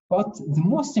itself, but the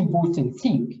most important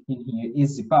thing in here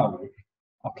is the power,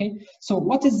 okay? So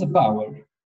what is the power?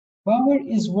 Power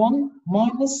is 1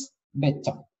 minus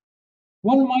beta.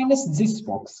 1 minus this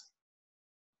box.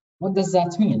 What does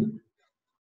that mean?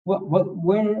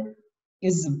 Where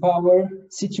is the power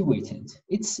situated?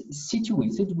 It's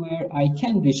situated where I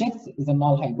can reject the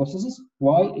null hypothesis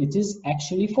while it is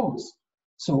actually false.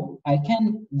 So I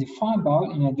can define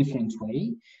power in a different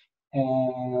way.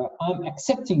 I'm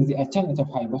accepting the alternative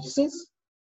hypothesis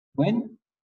when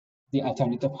the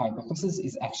alternative hypothesis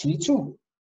is actually true.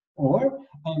 Or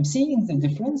I'm seeing the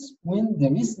difference when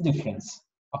there is difference.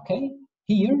 Okay?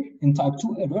 Here in type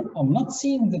 2 error, I'm not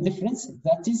seeing the difference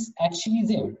that is actually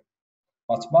there.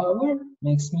 But power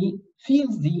makes me feel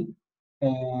the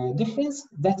difference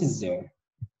that is there.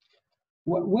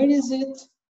 Where is it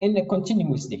in the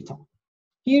continuous data?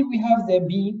 Here we have the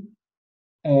B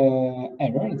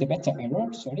error, the beta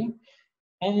error, sorry.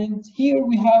 And here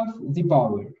we have the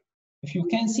power. If you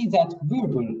can see that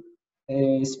verbal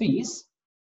space,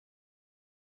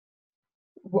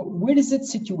 where is it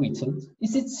situated?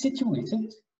 Is it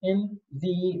situated in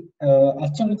the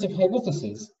alternative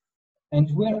hypothesis? And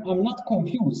where I'm not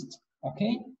confused,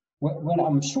 okay? Where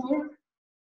I'm sure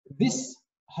this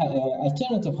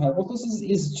alternative hypothesis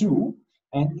is true,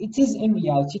 and it is in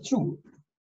reality true.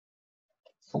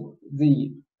 So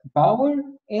the power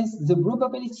is the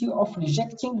probability of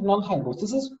rejecting null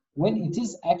hypothesis when it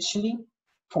is actually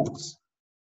false.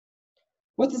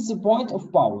 What is the point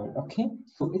of power? Okay,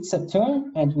 so it's a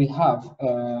term, and we have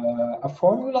a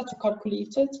formula to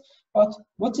calculate it. But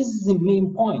what is the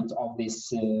main point of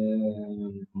this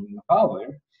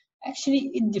power?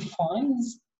 Actually, it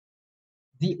defines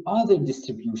the other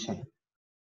distribution.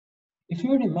 If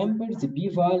you remember the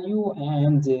p-value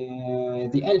and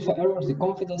the alpha error, the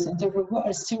confidence interval, we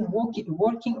are still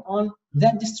working on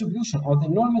that distribution, or the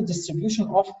normal distribution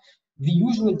of the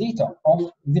usual data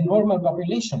of the normal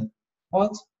population.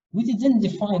 But we didn't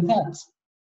define that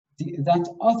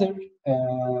other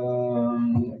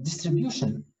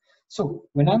distribution. So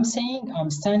when I'm saying I'm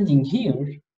standing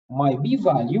here, my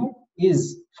p-value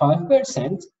is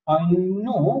 5%, I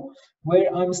know where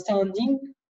I'm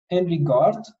standing in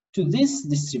regard to this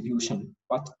distribution,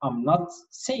 but I'm not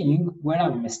saying where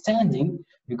I'm standing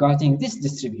regarding this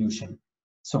distribution.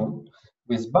 So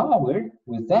with power,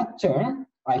 with that term,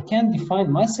 I can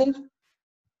define myself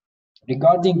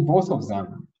regarding both of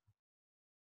them.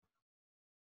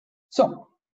 So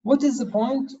what is the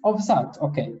point of that?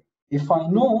 Okay, if I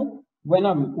know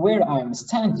where I'm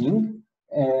standing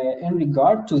in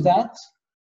regard to that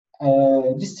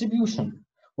distribution,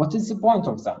 what is the point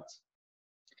of that?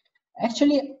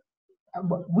 Actually,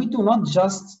 we do not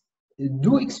just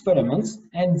do experiments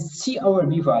and see our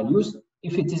p-values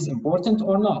if it is important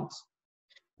or not.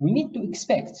 We need to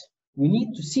expect, we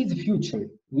need to see the future.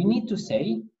 We need to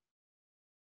say,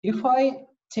 if I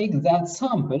take that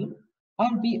sample,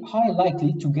 I'll be high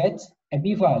likely to get a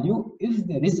p-value if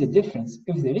there is a difference,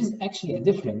 if there is actually a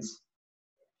difference.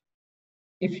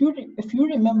 If you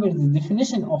remember the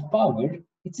definition of power,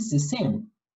 it is the same.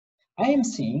 I am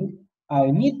saying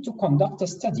I need to conduct a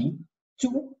study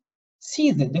to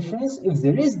see the difference if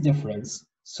there is difference.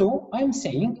 So I'm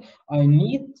saying I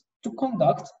need to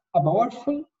conduct a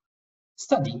powerful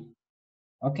study.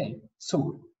 Okay,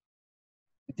 so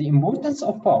the importance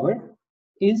of power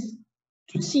is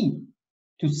to see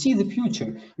the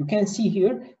future. You can see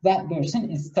here that person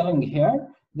is telling her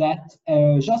that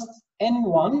just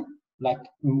N1, like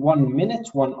 1 minute,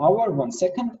 1 hour, 1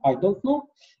 second, I don't know,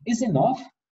 is enough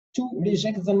to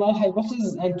reject the null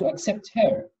hypothesis and to accept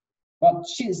her. But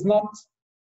she is not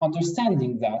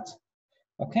understanding that,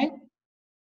 okay?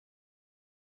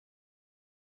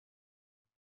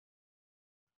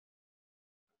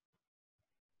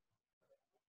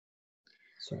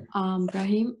 Sorry.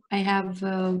 Ibrahim, I have,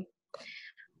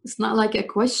 it's not like a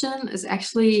question, it's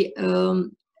actually,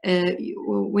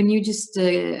 when you just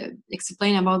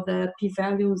explain about the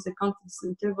p-values, the confidence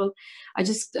interval, I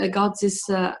just got this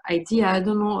idea. I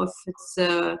don't know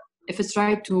if it's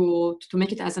right to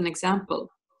make it as an example.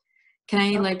 Can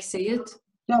I like say it?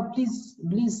 Yeah, please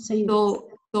say it. So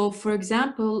So, for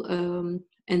example,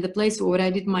 in the place where I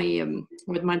did my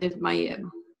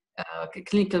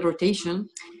clinical rotation,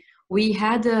 we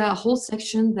had a whole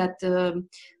section that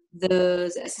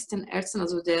the assistant Ärztin,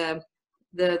 also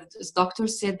the doctor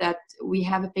said that we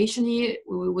have a patient here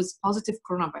with positive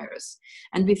coronavirus,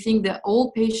 and we think that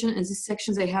all patients in this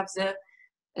section, they have the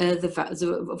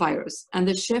virus. And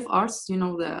the chef asked, you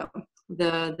know,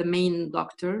 the main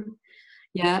doctor,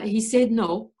 yeah, he said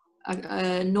no,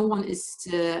 no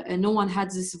one had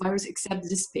this virus except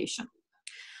this patient.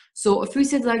 So if we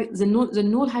said like the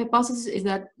null hypothesis is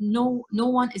that no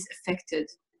one is affected.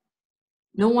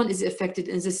 No one is affected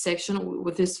in this section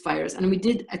with this virus, and we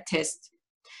did a test.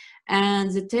 And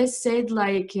the test said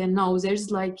like, no,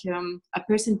 there's like a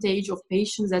percentage of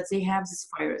patients that they have this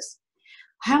virus.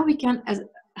 How we can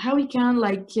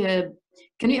like,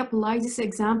 can you apply this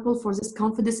example for this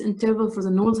confidence interval for the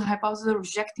null hypothesis,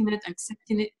 rejecting it,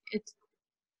 accepting it?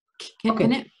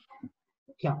 Can it?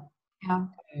 Yeah. Yeah.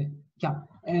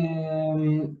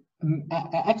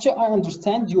 Actually, I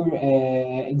understand your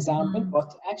example,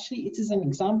 but actually it is an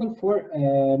example for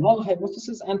null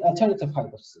hypothesis and alternative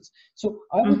hypothesis. So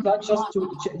I would like just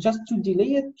to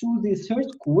delay it to the third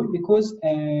call, because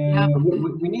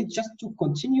we need just to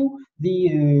continue the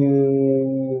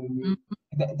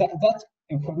that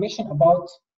information about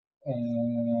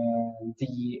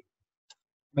the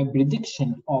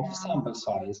prediction of sample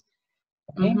size.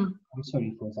 Okay, I'm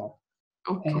sorry for that.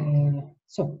 Okay.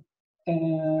 So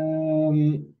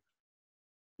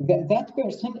that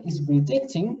person is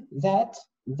predicting that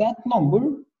that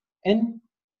number n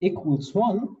equals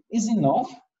 1 is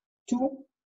enough to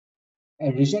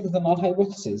reject the null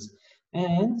hypothesis,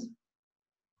 and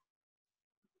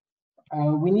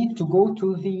we need to go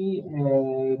to the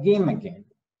game again.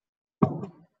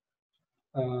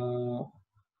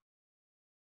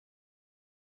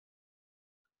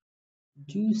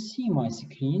 Do you see my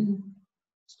screen?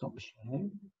 Stop share.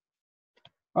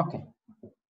 Okay.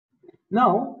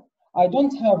 Now I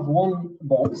don't have one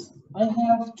box, I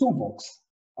have two boxes.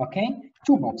 Okay,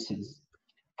 two boxes.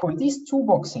 For these two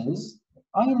boxes,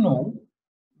 I know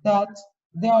that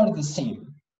they are the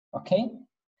same. Okay,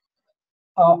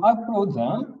 I brought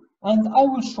them and I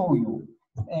will show you.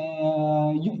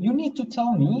 You need to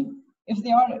tell me if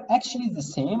they are actually the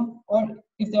same or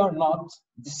if they are not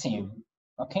the same.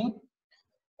 Okay.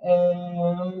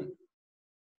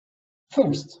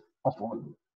 First of all,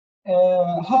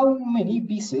 how many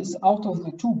pieces out of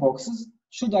the two boxes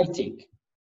should I take?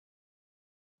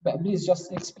 But please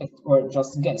just expect or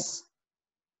just guess.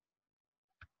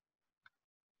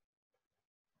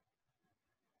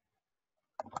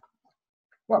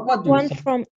 What do you think?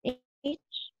 One from each.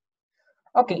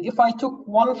 Okay, if I took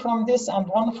one from this and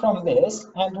one from this,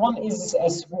 and one is a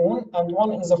spoon and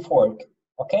one is a fork,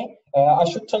 okay? I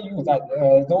should tell you that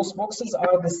those boxes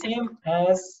are the same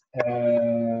as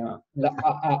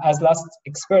last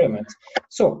experiment.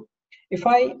 So if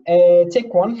I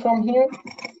take one from here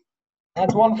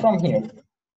and one from here,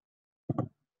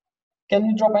 can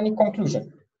you drop any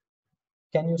conclusion?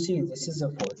 Can you see this is a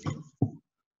fork?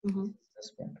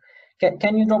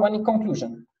 Can you drop any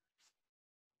conclusion?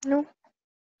 No.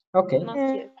 Okay. Not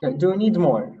yet. Do you need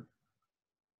more?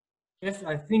 Yes,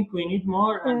 I think we need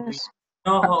more, and we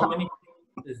know how many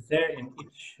is there in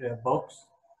each box.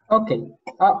 Okay,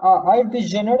 I'll be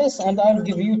generous and I'll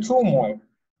give you two more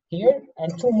here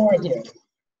and two more here.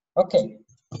 Okay,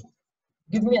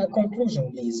 give me a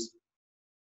conclusion, please.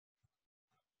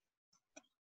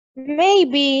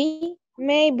 Maybe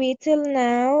till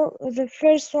now the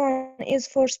first one is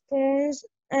for spoons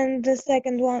and the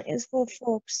second one is for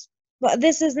forks. But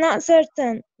this is not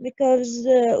certain because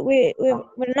we're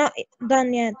not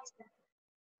done yet.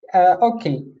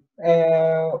 Okay,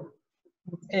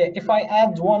 if I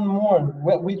add one more,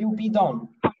 will you be done?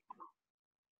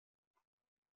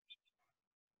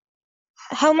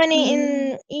 How many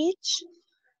in each?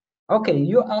 Okay,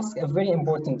 you ask a very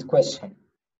important question.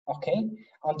 Okay,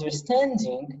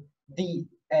 understanding the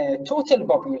total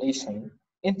population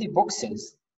in the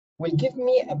boxes will give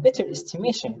me a better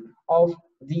estimation of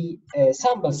the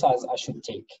sample size I should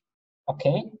take.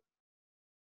 Okay,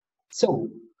 so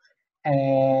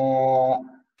I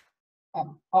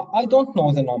don't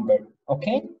know the number.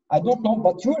 Okay, I don't know,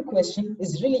 but your question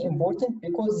is really important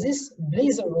because this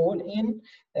plays a role in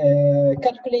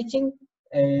calculating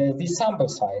the sample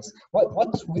size.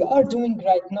 What we are doing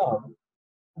right now,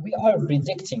 we are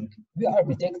predicting.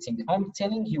 I'm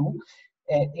telling you,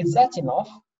 is that enough?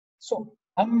 So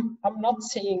I'm not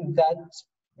saying that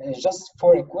just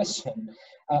for a question.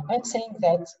 I'm saying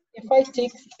that if I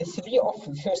take 3 of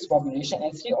the first population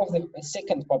and 3 of the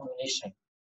second population,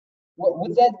 what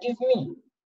would that give me?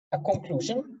 a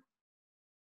conclusion?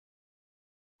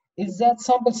 Is that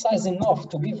sample size enough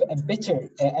to give a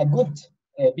good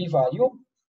p-value?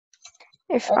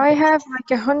 If I have like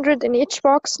 100 in each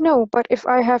box, no. But if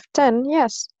I have 10,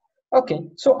 yes. Okay,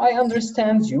 so I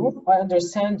understand you.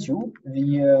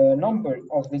 The number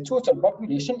of the total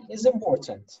population is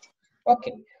important.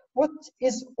 Okay, what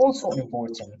is also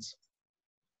important?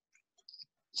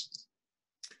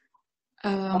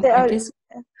 I guess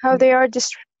how they are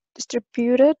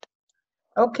distributed.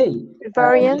 Okay,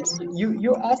 variance.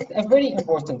 You asked a very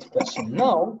important question.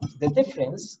 Now the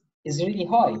difference is really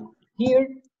high. Here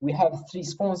we have 3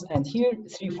 spoons and here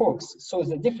 3 forks, so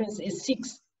the difference is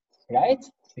 6, right?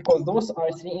 Because those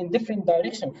are 3 in different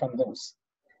direction from those.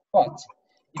 But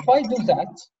if I do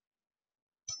that,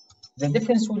 the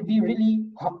difference will be really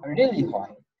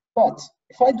high. But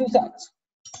if I do that,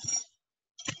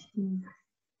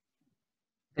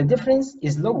 the difference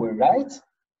is lower, right?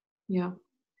 Yeah.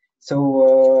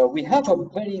 So we have a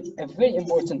very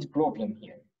important problem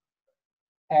here.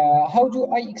 How do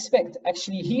I expect?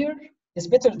 Actually, here is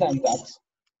better than that.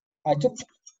 I took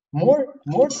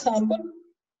more sample,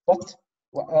 but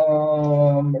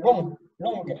wrong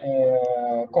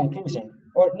conclusion,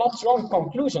 or not wrong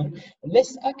conclusion,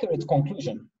 less accurate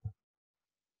conclusion.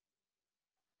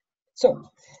 So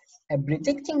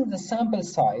predicting the sample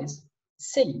size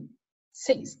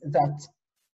says that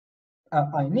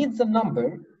I need the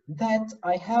number that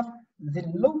I have the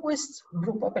lowest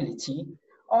probability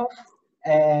of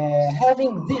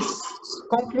having this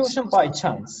conclusion by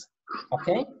chance.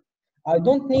 Okay, I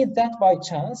don't need that by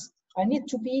chance. I need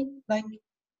to be like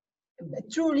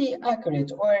truly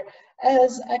accurate, or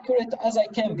as accurate as I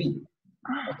can be.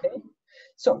 Okay,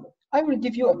 so I will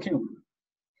give you a clue.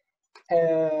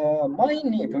 My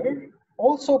neighbor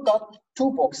also got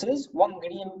 2 boxes, one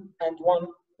green and one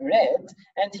red,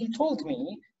 and he told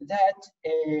me that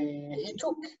he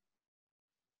took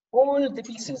all the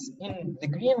pieces in the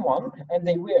green one and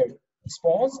they were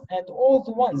spoons, and all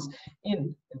the ones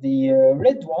in the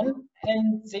red one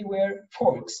and they were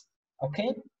forks.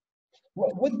 Okay,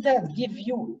 would that give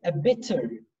you a better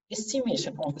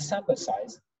estimation of the sample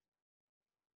size?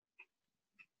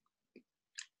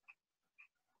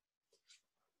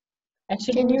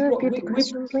 Actually, can you repeat the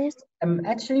question, please?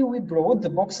 Actually, we brought the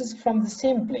boxes from the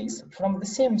same place, from the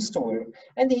same store,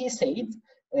 and he said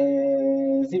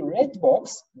the red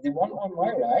box, the one on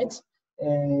my right,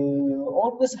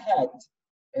 always had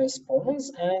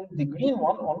spoons, and the green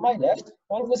one on my left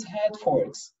always had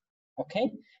forks.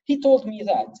 Okay, he told me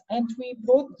that, and we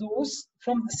brought those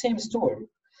from the same store.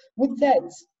 Would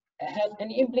that have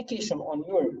any implication on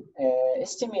your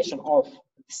estimation of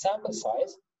the sample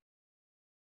size?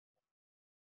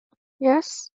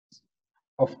 Yes.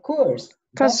 Of course.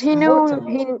 Because he knows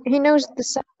the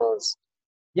samples.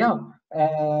 Yeah.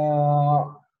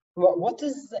 What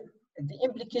is the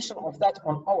implication of that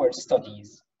on our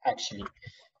studies, actually?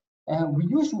 We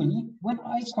usually, when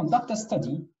I conduct a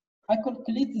study, I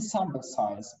calculate the sample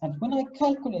size. And when I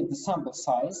calculate the sample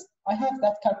size, I have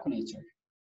that calculator.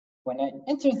 When I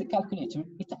enter the calculator,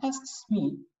 it asks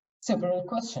me several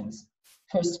questions.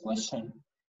 First question,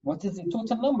 what is the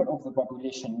total number of the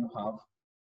population you have?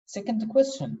 Second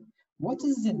question, what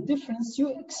is the difference you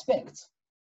expect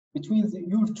between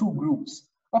your 2 groups?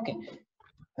 Okay,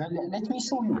 let me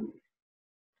show you.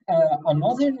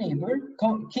 Another neighbor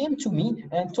came to me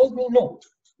and told me, no,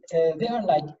 they are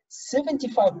like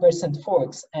 75%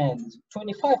 forks and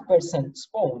 25%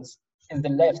 spoons in the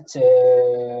left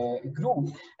group,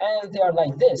 and they are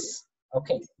like this.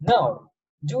 Okay, now,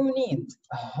 do you need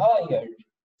a higher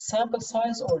sample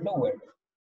size or lower?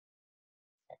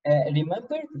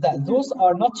 Remember that those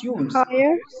are not yours.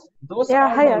 Higher? Those yeah,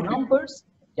 are higher. the numbers.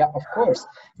 Yeah, of course.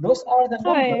 Those are the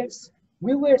numbers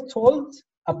we were told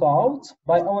about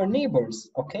by our neighbors.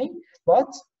 Okay, but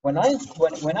when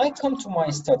I come to my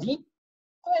study,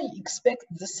 I expect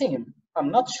the same. I'm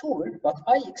not sure, but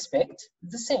I expect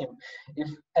the same. If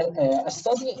a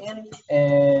study in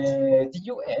the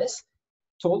US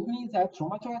told me that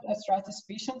rheumatoid arthritis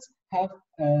patients have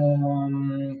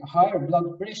higher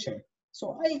blood pressure,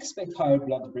 so I expect higher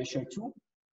blood pressure too.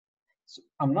 So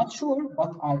I'm not sure,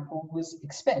 but I always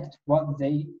expect what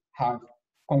they have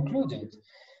concluded.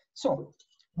 So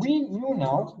we know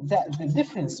now that the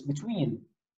difference between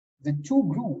the 2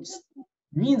 groups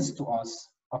means to us,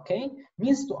 okay,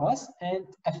 means to us and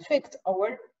affect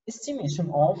our estimation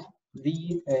of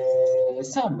the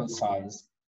sample size.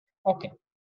 Okay,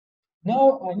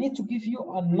 now I need to give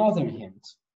you another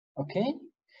hint, okay.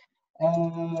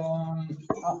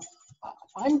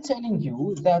 I'm telling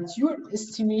you that your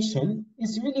estimation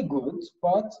is really good,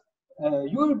 but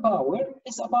your power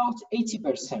is about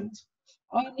 80%.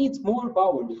 I need more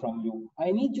power from you.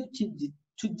 I need you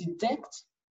to detect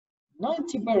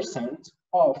 90%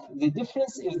 of the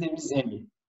difference if there is any.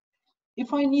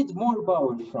 If I need more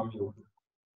power from you,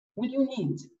 will you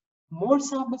need more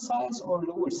sample size or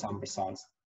lower sample size?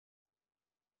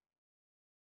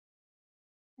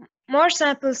 More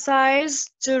sample size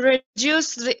to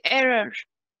reduce the error.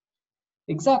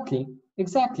 Exactly.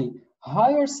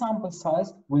 Higher sample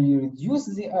size will reduce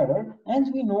the error,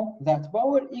 and we know that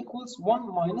power equals 1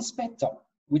 minus beta,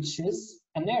 which is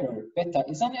an error. Beta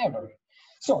is an error.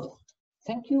 So,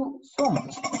 thank you so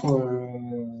much for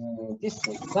this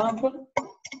example.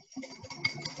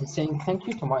 I'm saying thank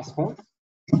you to my spoon.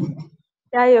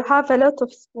 Yeah, you have a lot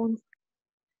of spoons.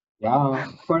 Yeah,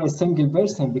 for a single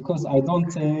person, because I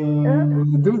don't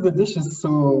do the dishes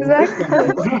so Exactly.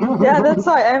 frequently. Yeah, that's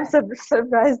why I'm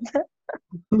surprised.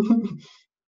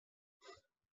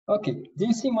 Okay, do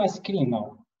you see my screen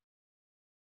now?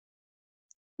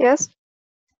 Yes.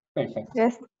 Perfect.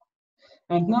 Yes.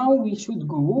 And now we should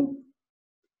go.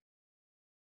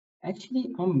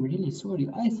 Actually, I'm really sorry.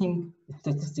 I think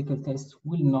statistical tests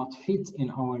will not fit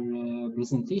in our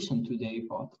presentation today,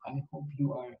 but I hope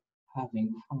you are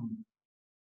having fun.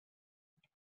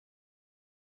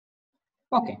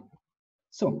 Okay,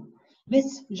 so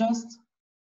let's just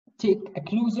take a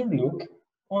closer look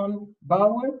on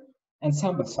power and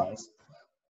sample size.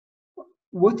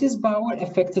 What is power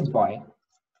affected by?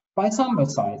 By sample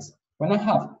size. When I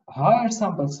have higher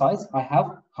sample size, I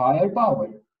have higher power.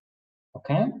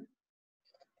 Okay?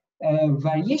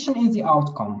 Variation in the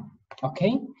outcome.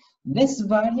 Okay? Less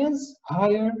variance,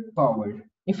 higher power.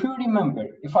 If you remember,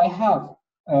 if I have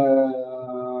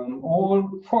all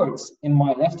forks in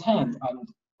my left hand and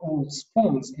all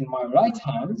spoons in my right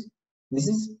hand, this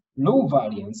is low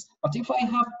variance. But if I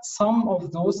have some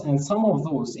of those and some of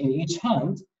those in each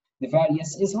hand, the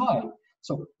variance is high.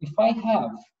 So if I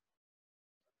have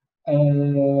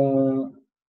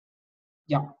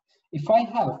if I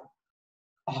have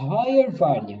a higher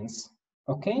variance,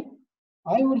 okay,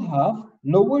 I will have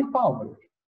lower power.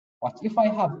 But if I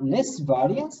have less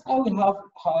variance, I will have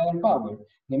higher power.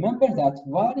 Remember that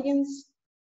variance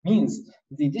means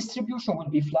the distribution will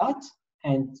be flat,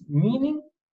 and meaning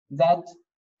that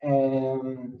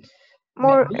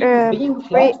being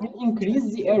flat will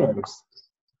increase the errors.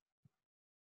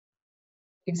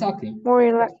 Exactly. More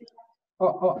relaxed.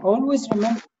 Always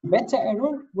remember beta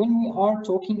error when we are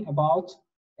talking about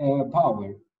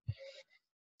power.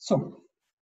 So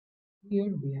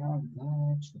here we have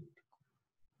that.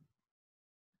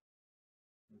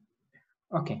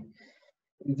 Okay,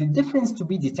 the difference to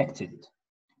be detected.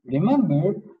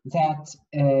 Remember that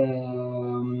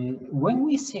when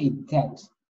we say that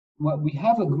we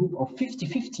have a group of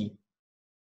 50-50,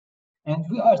 and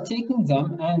we are taking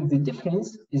them, and the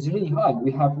difference is really high.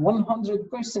 We have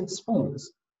 100%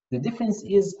 spoons. The difference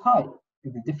is high.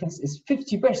 The difference is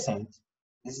 50%.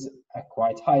 This is a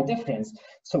quite high difference.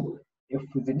 So if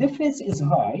the difference is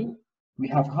high, we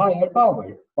have higher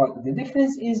power, but the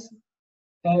difference is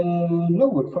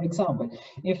lower. For example,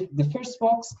 if the first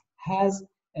box has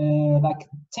like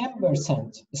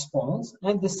 10% spoons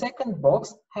and the second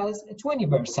box has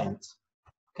 20%,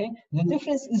 okay, the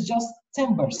difference is just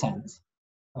 10%,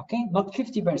 okay, not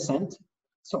 50%.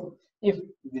 So if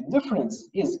the difference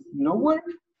is lower,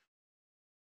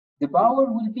 the power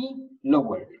will be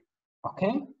lower,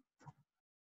 okay.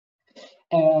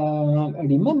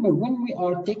 Remember, when we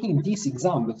are taking these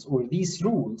examples or these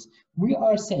rules, we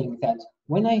are saying that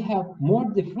when I have more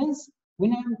difference,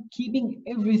 when I'm keeping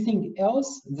everything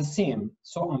else the same,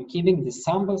 so I'm keeping the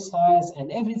sample size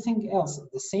and everything else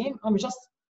the same, I'm just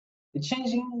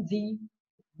changing the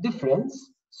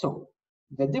difference. So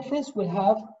the difference will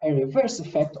have a reverse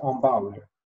effect on power.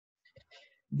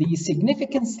 The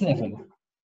significance level,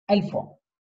 alpha,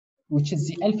 which is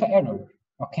the alpha error,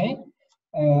 okay?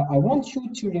 I want you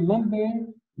to remember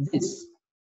this.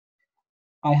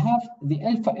 I have the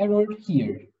alpha error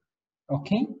here,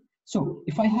 okay? So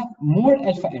if I have more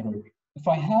alpha error, if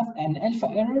I have an alpha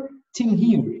error till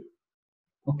here,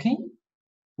 okay?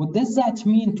 What does that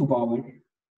mean to power?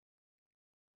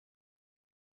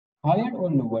 Higher or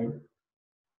lower?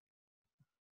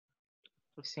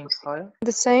 It seems higher.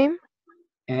 The same.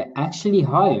 Actually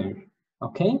higher,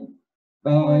 okay?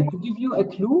 To give you a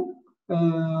clue,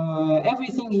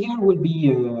 everything here will be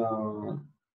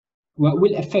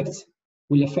will affect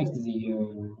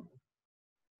the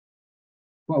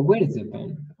well, where is the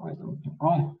pen? I don't know.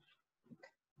 Ah,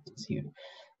 it's here.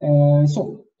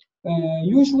 So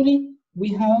usually we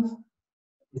have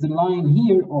the line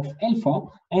here of alpha,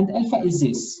 and alpha is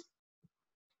this,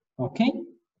 okay?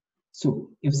 So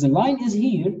if the line is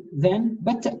here, then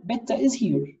beta is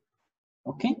here.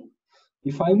 Okay.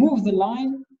 If I move the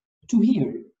line to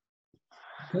here,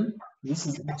 okay, this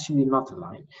is actually not a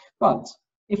line, but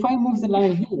if I move the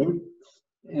line here,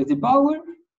 the power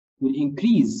will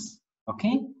increase.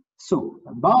 Okay. So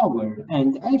power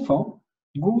and alpha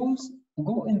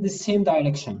go in the same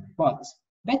direction, but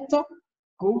beta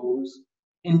goes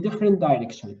in different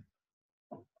direction.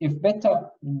 If beta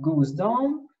goes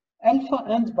down, alpha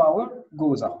and power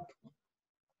goes up.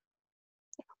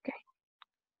 Okay.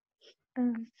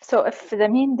 So if the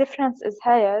mean difference is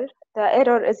higher, the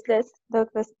error is less,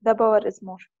 the power is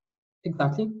more.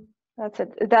 Exactly. That's it.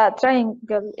 The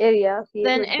triangle area here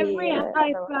Then would every be,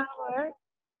 high power.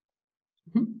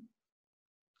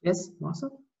 Yes, Massa?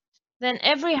 Then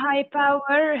every high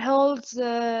power holds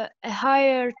a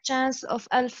higher chance of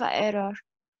alpha error.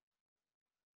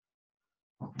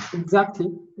 Exactly.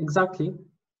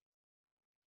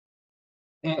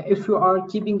 If you are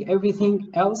keeping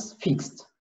everything else fixed,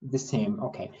 the same.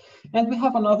 Okay. And we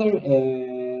have another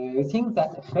thing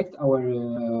that affect our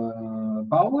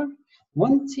power: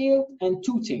 one-tailed and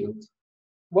two-tailed.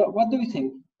 What do you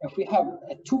think? If we have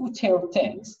a two-tailed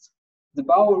test, the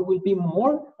power will be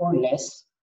more or less?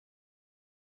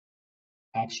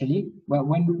 Actually, well,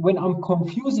 when I'm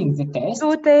confusing the test,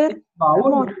 power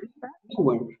will be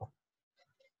lower.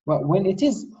 But when it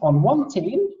is on one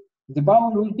tail, the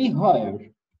power will be higher.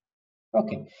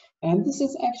 Okay, and this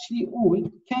is actually all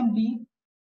can be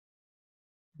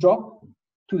dropped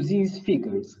to these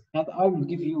figures, and I will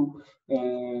give you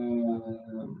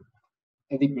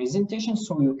the presentation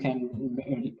so you can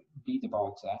read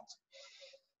about that.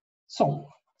 So,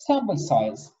 sample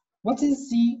size. What is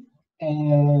the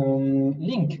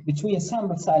link between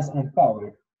sample size and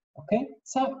power? Okay,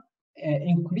 so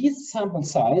increased sample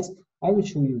size. I will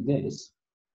show you this.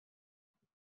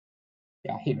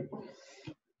 Yeah, here.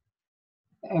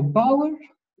 Power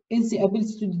is the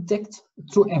ability to detect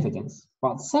true evidence,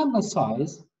 but sample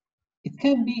size, it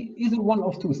can be either one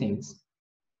of two things.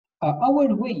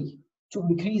 Our way to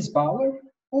increase power,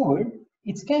 or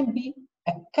it can be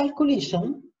a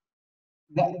calculation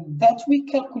that we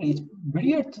calculate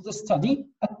prior to the study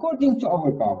according to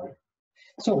our power.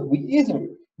 So we either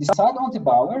decide on the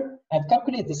power and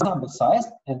calculate the sample size,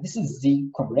 and this is the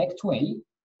correct way.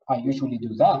 I usually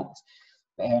do that.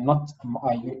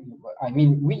 I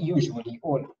mean, we usually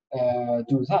all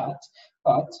do that,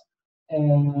 but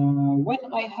when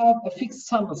I have a fixed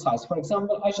sample size, for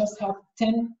example, I just have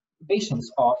 10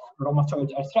 patients of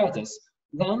rheumatoid arthritis,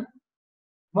 then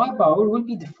my power will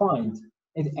be defined.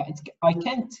 I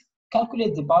can't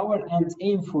calculate the power and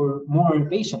aim for more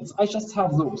patients. I just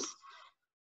have those.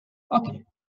 Okay.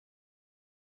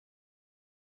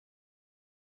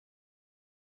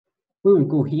 We will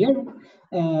go here.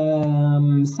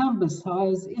 Sample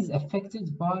size is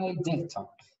affected by delta.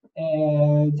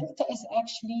 Delta is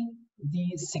actually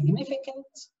the significant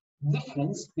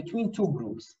difference between two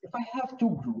groups. If I have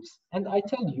two groups and I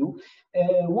tell you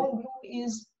one group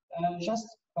is just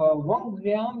 1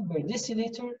 gram per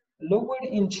deciliter lower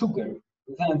in sugar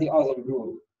than the other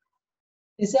group,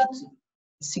 is that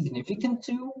significant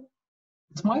to you?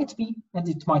 It might be, and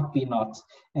it might be not.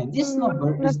 And this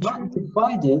number is not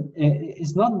divided,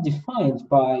 is not defined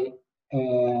by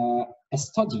a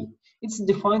study. It's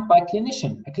defined by a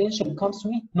clinician. A clinician comes to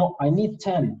me, no, I need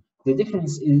 10. The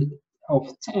difference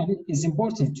of 10 is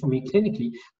important to me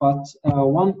clinically, but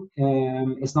 1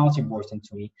 is not important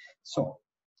to me. So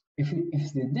if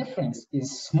the difference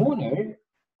is smaller,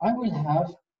 I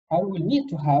will need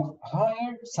to have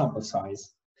higher sample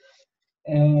size.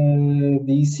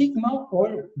 The sigma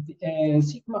or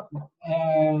sigma,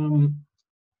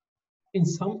 in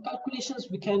some calculations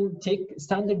we can take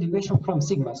standard deviation from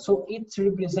sigma, so it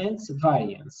represents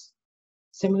variance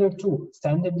similar to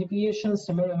standard deviation,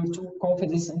 similar to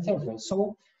confidence interval.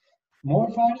 So more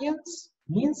variance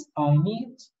means I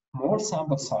need more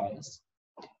sample size.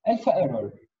 Alpha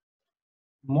error,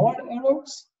 more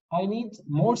errors, I need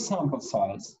more sample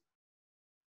size.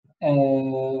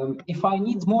 If I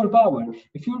need more power,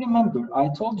 if you remember, I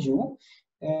told you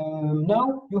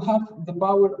now you have the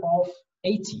power of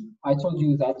 80. I told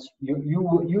you that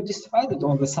you decided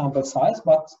on the sample size,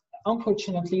 but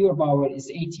unfortunately your power is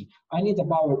 80. I need a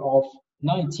power of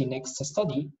 90 next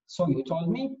study. So you told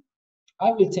me I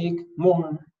will take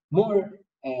more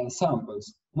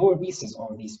samples, more pieces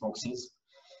of these boxes.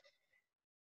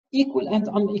 Equal and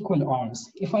unequal arms.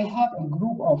 If I have a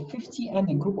group of 50 and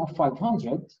a group of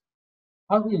 500,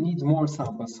 I will need more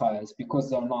sample size because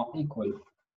they're not equal,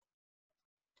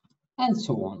 and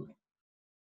so on.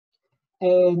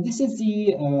 This is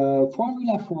the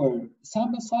formula for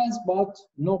sample size, but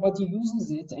nobody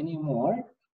uses it anymore.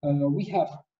 We have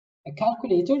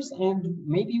calculators, and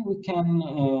maybe we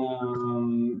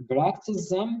can practice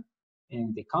them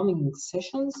in the coming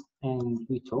sessions, and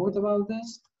we talked about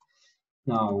this.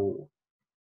 Now,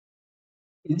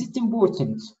 is it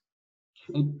important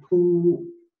to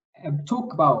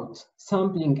talk about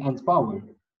sampling and power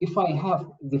if I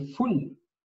have the full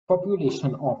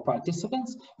population of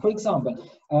participants? For example,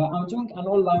 I'm doing an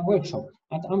online workshop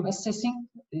and I'm assessing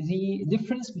the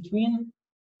difference between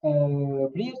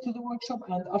prior to the workshop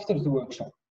and after the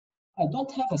workshop. I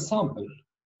don't have a sample,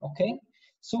 okay?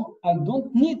 So I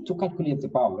don't need to calculate the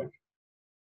power,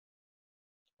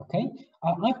 okay?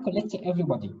 I'm collecting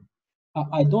everybody.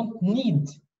 I don't need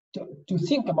to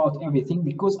think about everything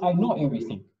because I know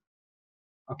everything,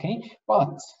 okay?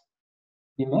 But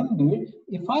remember,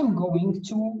 if I'm going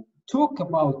to talk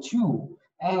about you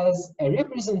as a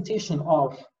representation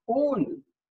of all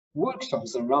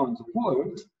workshops around the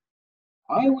world,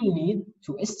 I will need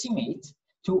to estimate,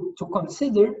 to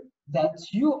consider that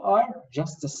you are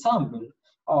just a sample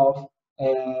of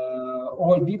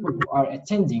all people who are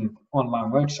attending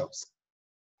online workshops,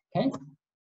 okay?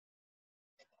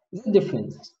 The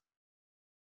difference.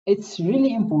 It's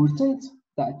really important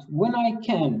that when I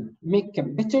can make a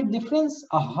better difference,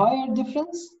 a higher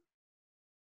difference,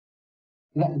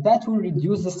 that will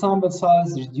reduce the sample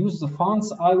size, reduce the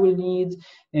funds I will need,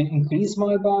 increase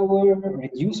my power,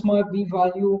 reduce my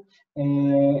p-value.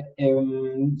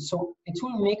 So it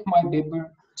will make my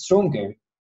paper stronger.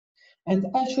 And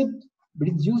I should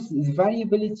reduce the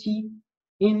variability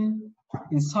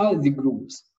inside the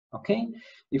groups, okay?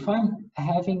 If I'm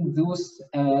having those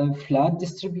flat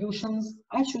distributions,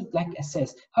 I should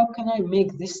assess how can I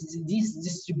make these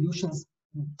distributions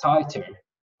tighter,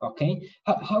 okay?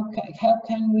 How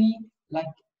can we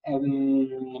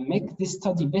make this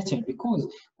study better? Because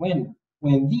when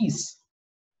these,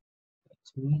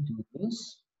 let me do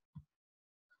this.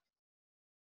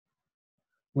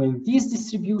 When these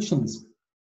distributions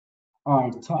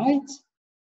are tight,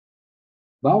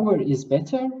 power is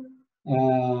better,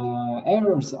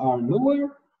 errors are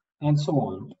lower, and so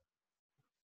on.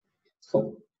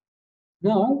 So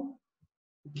now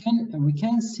we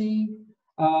can see.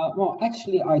 Well,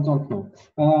 actually, I don't know.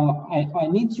 I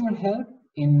need your help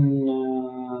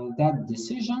in that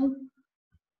decision.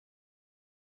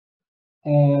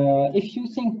 If you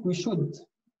think we should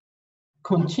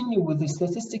continue with the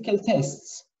statistical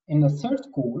tests in the third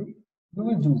call, we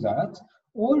will do that,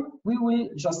 or we will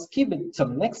just keep it till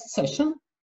next session,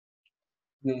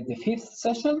 the fifth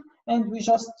session, and we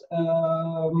just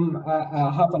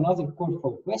have another call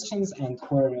for questions and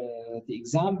for the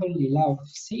example Lila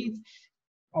said.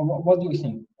 What do you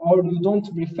think? Or you don't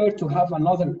prefer to have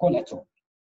another call at all?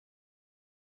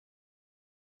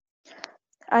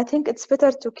 I think it's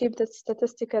better to keep the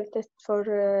statistical test for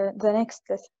the next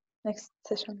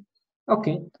session.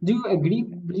 Okay. Do you agree?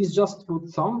 Please just put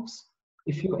thumbs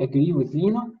if you agree with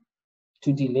Lina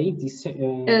to delay this.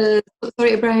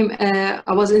 Sorry, Ibrahim.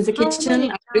 I was in the kitchen.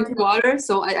 I'm drinking water,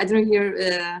 so I didn't hear.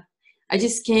 I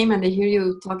just came and I hear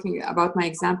you talking about my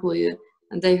example,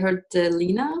 and I heard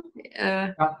Lina.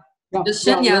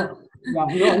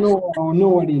 No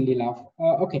worry, Lila.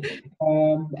 Okay.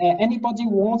 Anybody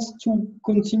wants to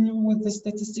continue with the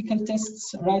statistical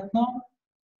tests right now?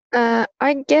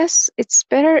 I guess it's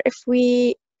better if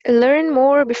we learn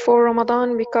more before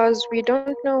Ramadan, because we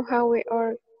don't know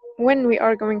when we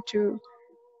are going to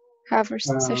have our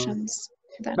sessions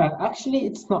then. But actually,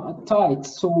 it's not tight,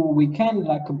 so we can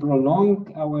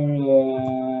prolong our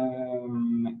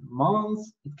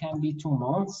month. It can be 2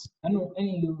 months. I know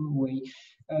anyway.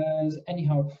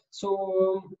 Anyhow,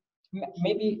 so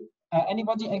maybe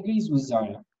anybody agrees with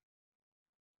Zara?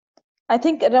 I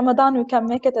think Ramadan we can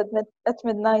make it at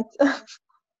midnight.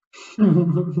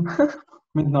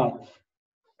 Midnight.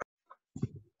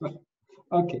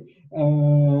 Okay.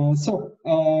 So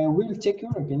we'll take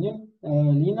your opinion,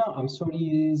 Lina. I'm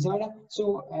sorry, Zara.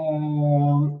 So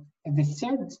the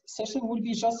third session will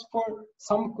be just for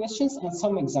some questions and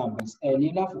some examples.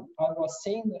 Lila, I was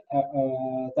saying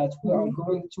that we are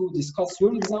going to discuss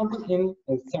your example in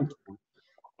the third one.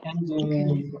 And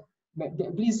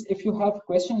please, if you have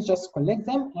questions, just collect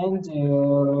them, and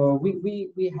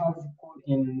we have a call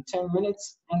in 10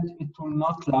 minutes, and it will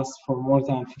not last for more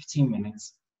than 15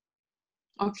 minutes.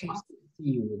 Okay.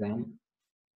 See you then.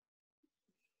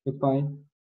 Goodbye.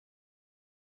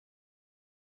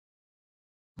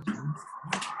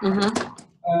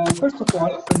 First of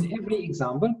all, in every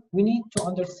example, we need to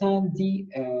understand the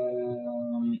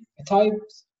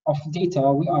types of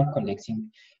data we are collecting.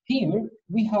 here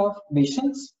we have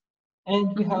patients and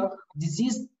we have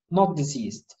diseased, not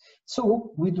diseased. So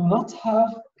we do not have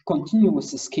continuous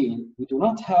scale. We do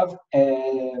not have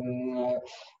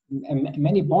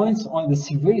many points on the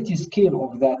severity scale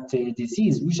of that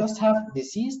disease. We just have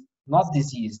diseased, not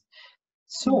diseased.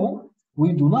 So we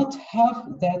do not have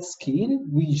that scale.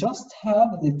 We just have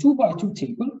the 2x2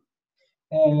 table,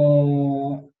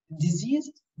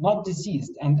 diseased, not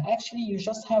diseased. And actually, you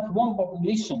just have one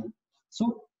population. So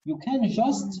you can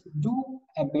just do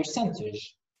a percentage.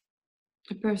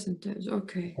 A percentage,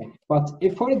 okay. But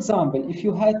if, for example, if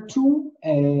you had two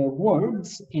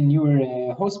wards in your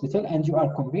hospital and you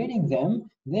are comparing them,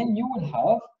 then you will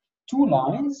have two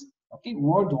lines, okay,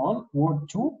 ward 1, ward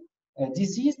 2,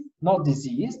 diseased, not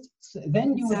diseased. So then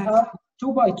you will have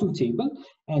 2x2 table,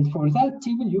 and for that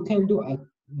table you can do a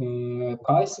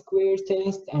chi-square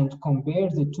test and compare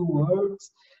the two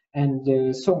words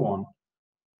and so on.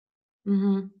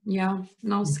 Yeah,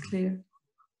 now it's clear.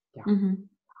 Yeah.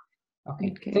 Okay,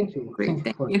 thank you. Great. Thank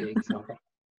you for the example.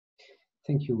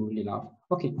 Thank you, Lila.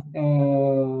 Okay,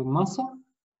 Massa?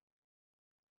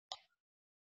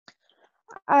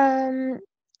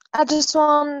 I just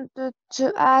wanted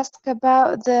to ask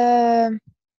about the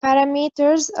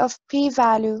parameters of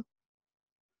p-value.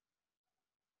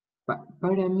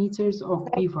 Parameters of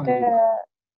p-value.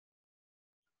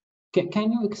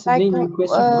 Can you explain your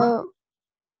question?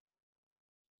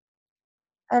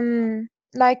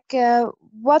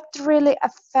 What really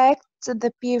affects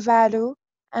the p-value,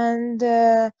 and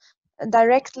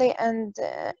directly and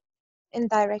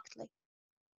indirectly?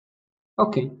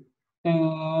 Okay.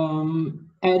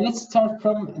 Let's start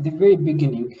from the very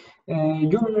beginning.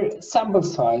 Your sample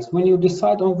size, when you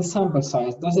decide on the sample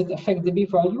size, does it affect the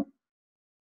p-value?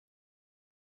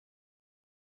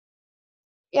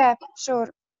 Yeah, sure.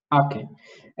 Okay.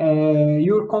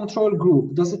 Your control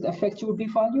group, does it affect your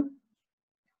p-value?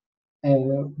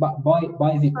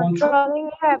 By the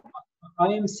control, I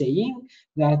am saying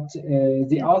that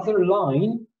the other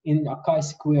line in a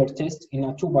chi-square test in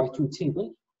a 2x2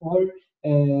 table, or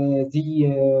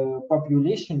the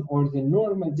population or the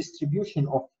normal distribution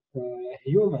of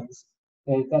humans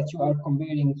that you are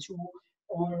comparing to,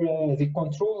 or the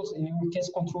controls in your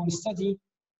case control study,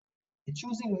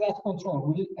 choosing that control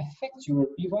will affect your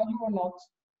p-value or not?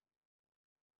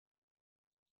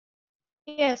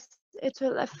 Yes, it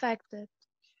will affect it.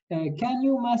 Can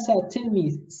you, Massa, tell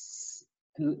me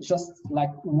just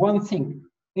like one thing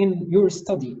in your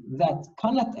study that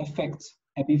cannot affect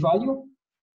a p-value?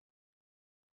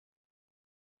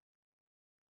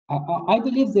 I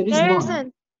believe there is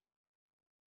none.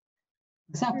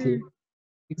 Exactly.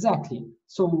 Exactly.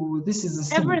 So this is the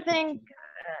same. Everything.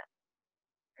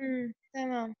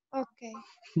 Okay.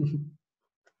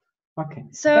 Okay.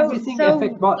 So everything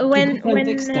affects, but when to different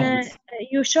extents.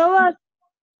 You show us.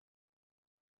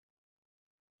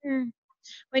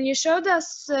 When you showed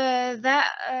us that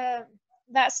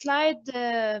slide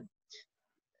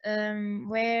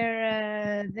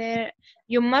where there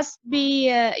you must be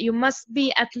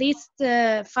at least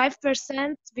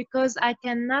 5% because I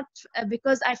cannot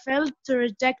because I failed to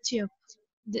reject you.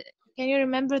 Can you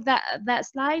remember that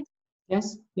slide?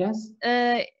 Yes. Yes.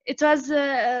 It was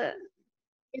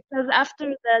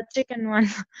after the chicken one.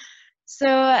 So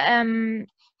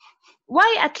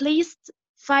why at least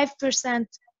 5%?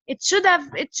 It should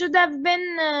have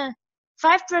been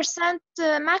 5%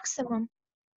 maximum.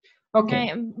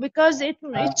 Okay. Because it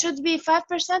should be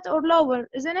 5% or lower,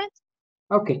 isn't it?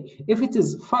 Okay. If it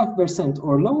is 5%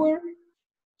 or lower,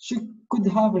 she could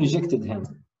have rejected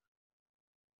him.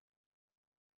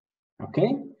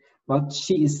 Okay. But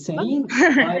she is saying,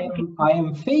 I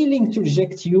am failing to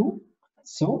reject you.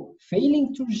 So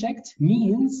failing to reject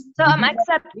means so I'm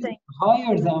accepting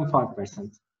higher than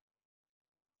 5%.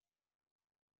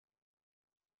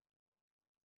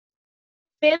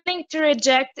 Failing to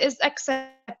reject is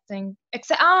accepting.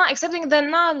 Accepting the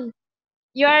null.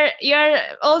 You're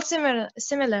all similar.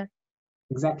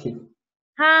 Exactly.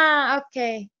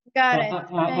 Okay, got it.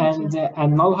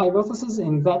 And null hypothesis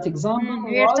in that example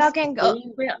we're was talking.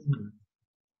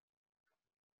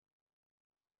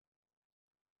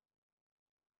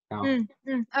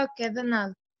 Okay, the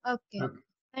null. Okay.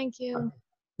 Thank you. Okay.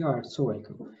 You are so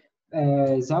welcome.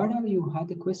 Zara, you had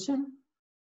a question?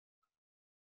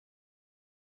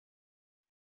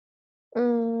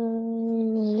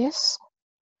 Yes.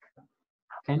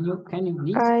 Can you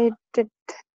please? I did.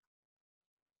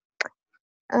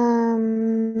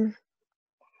 When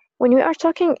we are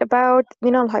talking about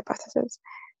the null hypothesis,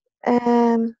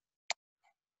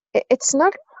 it's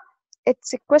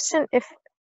a question if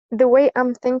the way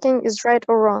I'm thinking is right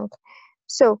or wrong.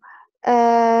 So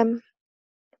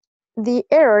the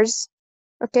errors,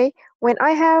 okay, when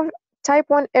I have type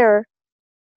 1 error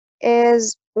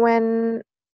is when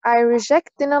I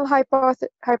reject the null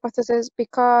hypothesis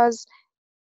because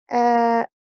I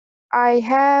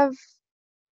have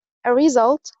a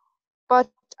result, but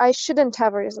I shouldn't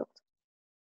have a result,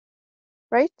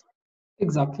 right?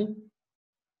 Exactly.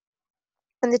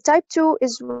 And the type 2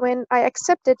 is when I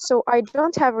accept it, so I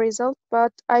don't have a result,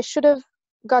 but I should have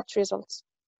got results.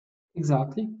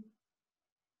 Exactly.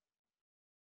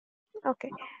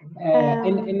 Okay.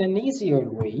 In an easier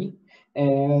way,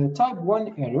 type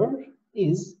 1 error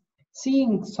is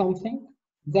seeing something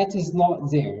that is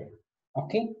not there.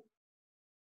 Okay,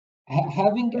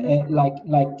 having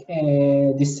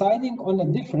deciding on a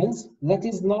difference that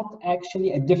is not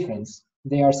actually a difference.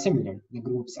 They are similar. The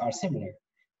groups are similar.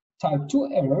 Type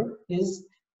 2 error is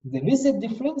there is a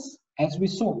difference, as we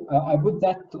saw. I put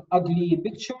that ugly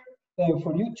picture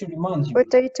for you to remind you.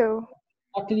 Potato.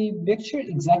 Ugly picture,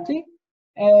 exactly.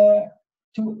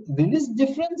 There is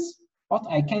difference, but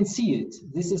I can see it.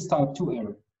 This is type 2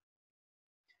 error.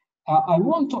 I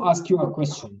want to ask you a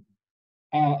question,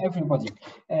 everybody.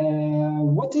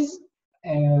 What is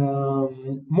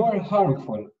more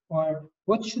harmful, or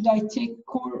what should I take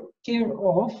care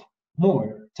of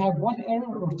more, type 1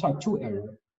 error or type 2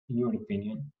 error, in your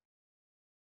opinion?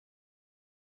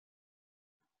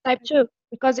 Type 2,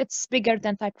 because it's bigger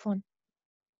than type 1.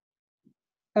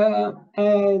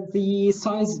 The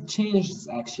size changes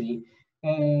actually.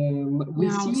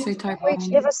 We see type Wait,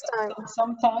 give us time.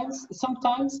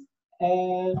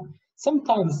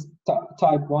 Sometimes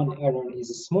type 1 error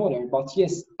is smaller, but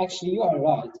yes, actually you are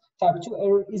right. Type 2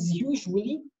 error is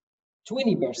usually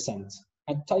 20%,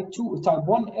 and type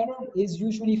 1 error is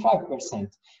usually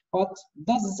 5%. But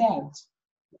does that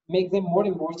make them more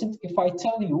important? If I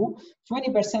tell you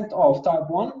 20% of type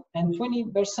 1 and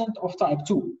 20% of type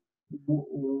 2,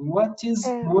 what is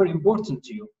more important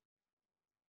to you?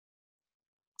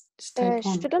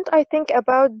 Shouldn't I think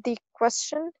about the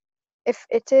question? If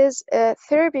it is a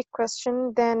therapy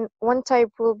question, then one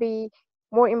type will be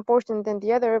more important than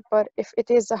the other. But if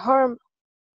it is a harm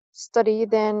study,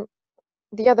 then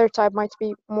the other type might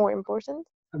be more important.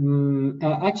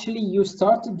 Actually, you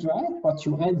started right, but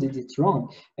you ended it wrong.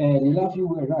 Love, you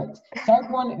were right. Type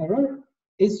 1 error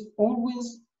is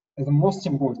always the most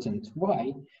important.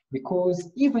 Why?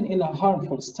 Because even in a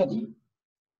harmful study,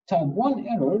 type 1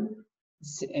 error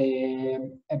is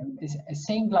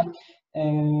saying like,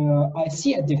 I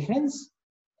see a difference.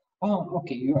 Oh,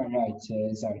 okay, you are right,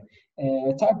 Zari.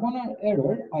 Type 1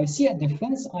 error, I see a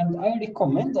difference and I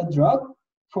recommend a drug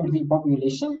for the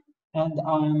population, and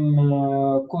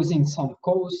I'm causing some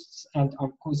costs and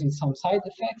I'm causing some side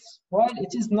effects, while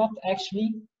it is not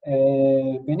actually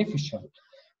beneficial.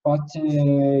 But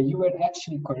you were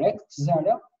actually correct,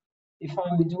 Zara. If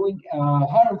I'm doing a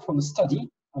harmful study,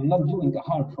 I'm not doing a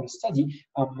harmful study,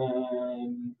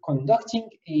 I'm conducting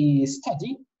a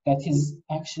study that is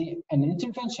actually an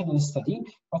interventional study,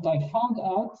 but I found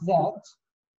out that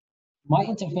my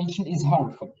intervention is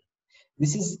harmful.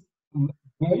 This is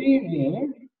very rare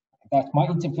that my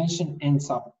intervention ends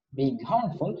up being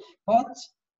harmful, but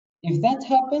if that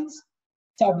happens,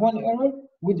 type 1 error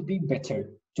would be better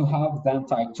to have than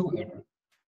type 2 error,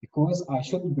 because I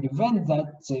should prevent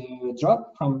that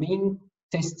drug from being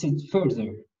tested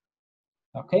further.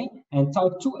 Okay, and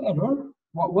type 2 error,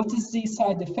 what is the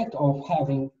side effect of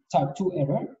having type 2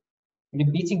 error?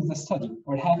 Repeating the study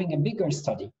or having a bigger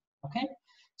study. Okay,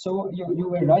 so you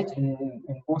were right in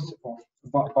both of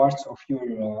parts of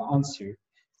your answer.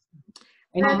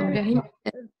 Then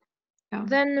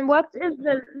what is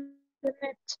the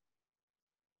limit?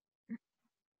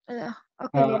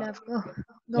 Okay, Lina, go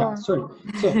yeah, on. sorry.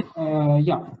 So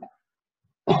yeah.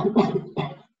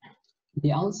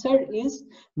 The answer is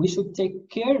we should take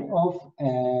care of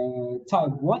type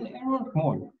 1 error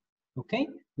more, okay?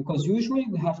 Because usually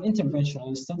we have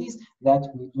interventional studies that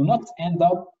we do not end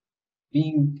up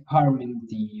being harming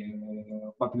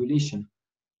the population,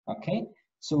 okay?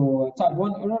 So type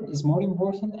 1 error is more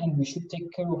important and we should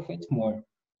take care of it more,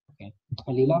 okay?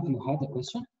 Alila, you had a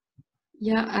question?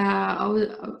 Yeah, I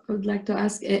would like to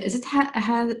ask, is it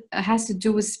has to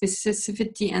do with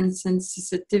specificity and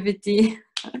sensitivity?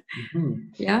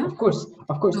 Yeah, of course,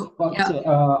 but yeah.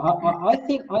 I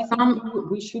think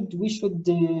we should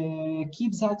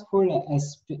keep that for a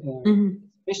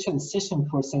special session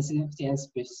for sensitivity and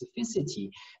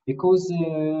specificity, because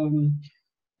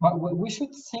we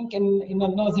should think in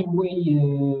another way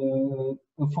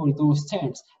for those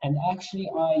terms. And actually,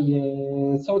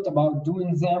 I thought about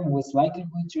doing them with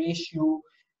likelihood ratio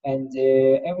and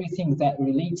everything that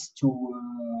relates to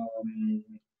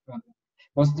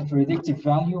positive predictive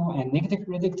value and negative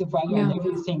predictive value and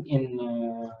everything in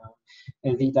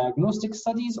the diagnostic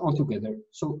studies altogether.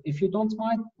 So if you don't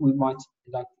mind, we might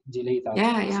like delay that.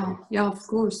 Yeah, of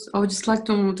course. I would just like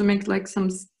to make like some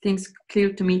things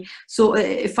clear to me. So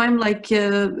if I'm like,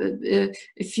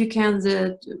 if you can,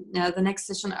 the next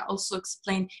session I also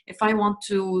explain, if I want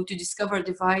to discover a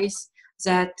device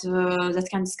that that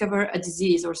can discover a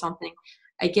disease or something,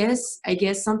 I guess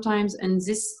sometimes in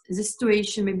this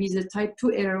situation, maybe the type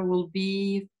 2 error will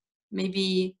be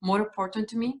maybe more important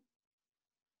to me.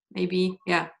 Maybe,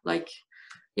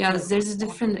 there's a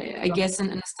different, I guess, in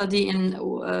a study in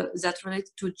that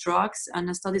relates to drugs and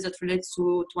a study that relates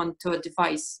to a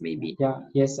device, maybe. Yeah,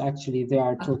 yes, actually, they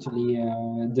are totally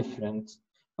different.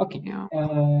 Okay. Yeah.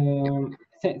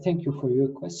 Thank you for your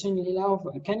question, Lila.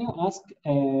 Can you ask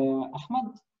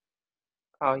Ahmad?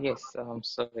 Oh, yes,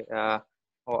 sorry.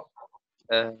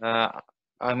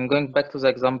 I'm going back to the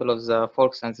example of the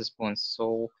forks and the spoons.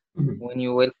 So when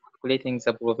you were calculating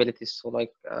the probabilities, so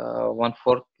like 1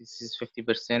 fork, this is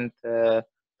 50%,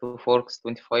 2 forks,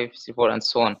 25, 34, and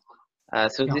so on.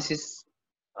 So this is,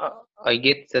 I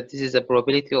get that this is a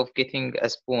probability of getting a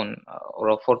spoon or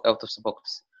a fork out of the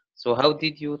box. So how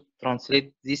did you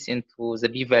translate this into the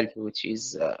p-value, which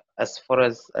is, as far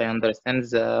as I understand,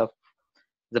 the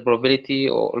probability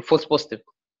or false positive?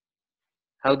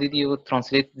 How did you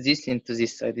translate this into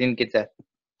this? I didn't get that.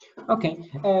 Okay,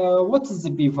 what is the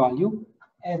p-value?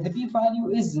 The p-value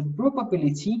is the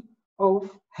probability of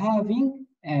having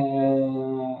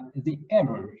the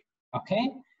error,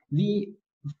 okay? The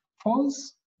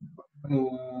false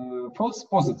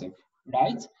positive,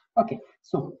 right? Okay,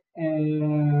 so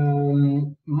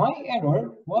my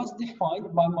error was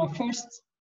defined by my first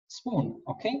spoon,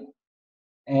 okay?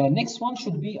 Next one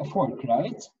should be a fork,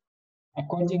 right?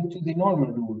 According to the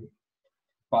normal rule.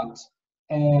 But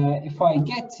if I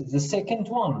get the second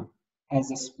one as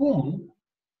a spoon,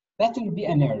 that will be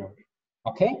an error,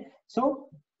 okay? So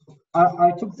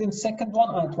I took the second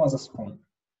one and it was a spoon.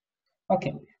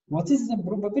 Okay, what is the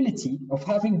probability of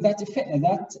having that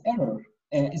error?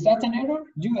 Is that an error?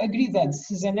 Do you agree that this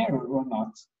is an error or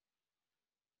not?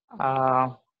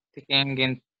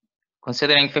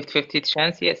 Considering 50-50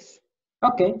 chance, yes.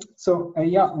 Okay, so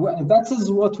that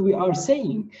is what we are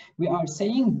saying. We are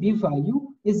saying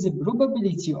p-value is the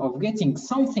probability of getting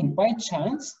something by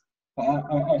chance.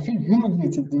 I feel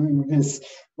humiliated doing this,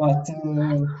 but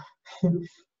the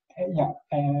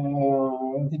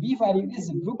p-value is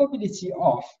the probability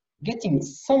of getting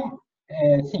some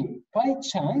thing by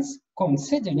chance,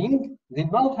 considering the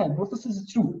null hypothesis is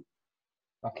true.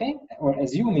 Okay, or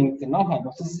assuming the null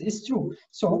hypothesis is true.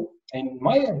 So, in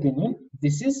my opinion,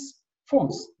 this is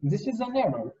false. This is an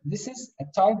error. This is a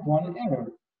type 1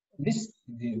 error.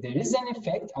 There is an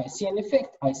effect. I see an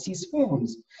effect. I see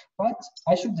spoons, but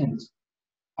I shouldn't.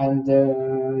 And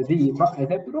the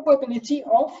probability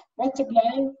of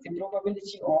multiplying the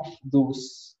probability of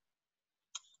those.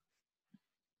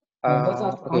 Does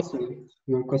that answer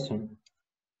your question?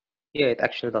 Yeah, it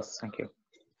actually does. Thank you.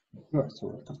 You're so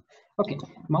welcome. Okay,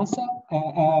 Massa,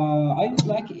 I would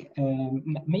like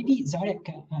maybe Zarek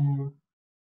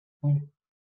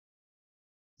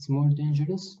it's more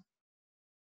dangerous.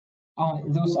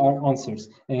 Those are answers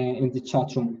in the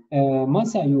chat room.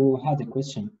 Massa, you had a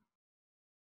question.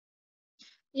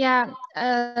 Yeah,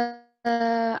 I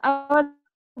was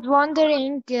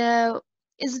wondering,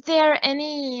 is there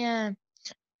any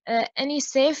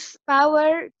safe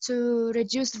power to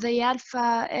reduce the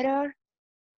alpha error?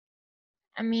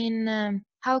 I mean,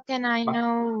 how can I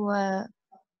know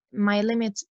my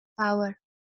limit power?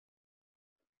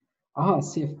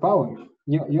 Safe power.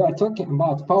 You are talking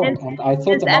about power, and I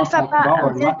thought about alpha, like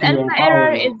power, nuclear alpha power.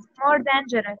 error is more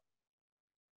dangerous.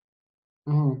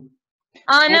 Mm.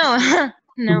 Oh no,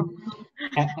 no.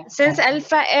 Since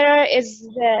alpha error is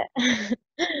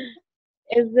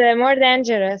more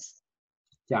dangerous.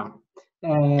 Yeah.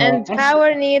 And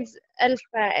power needs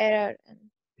alpha error.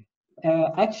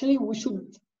 Actually, we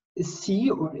should see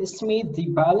or estimate the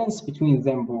balance between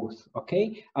them both.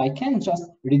 Okay, I can just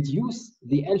reduce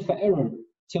the alpha error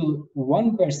till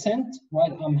 1%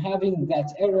 while I'm having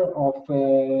that error of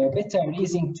beta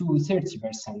raising to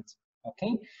 30%.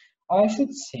 Okay, I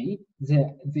should say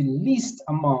the least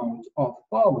amount of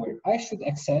power I should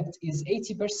accept is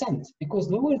 80%, because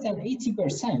lower than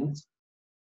 80%,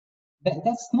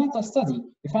 that's not a study.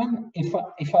 If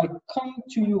I come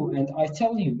to you and I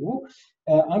tell you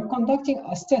I'm conducting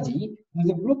a study with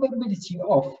the probability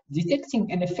of detecting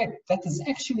an effect that is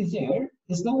actually there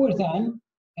is lower than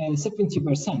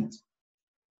 70%.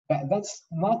 That's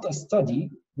not a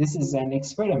study. This is an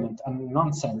experiment, a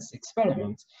nonsense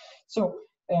experiment. So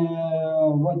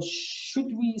what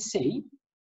should we say?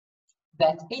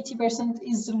 That 80%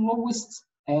 is the lowest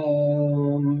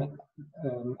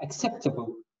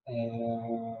acceptable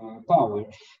power.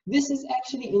 This is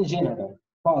actually in general,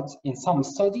 but in some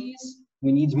studies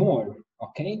we need more.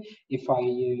 Okay, if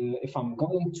I'm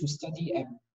going to study a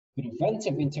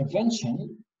preventive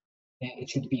intervention, it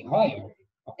should be higher.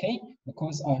 Okay,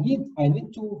 because I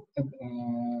need to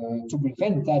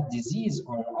prevent that disease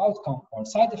or outcome or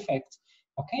side effect.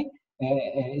 Okay,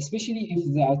 especially if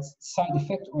that side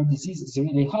effect or disease is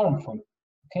really harmful.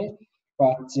 Okay,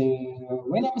 but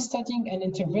when I'm studying an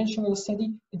interventional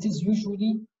study, it is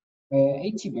usually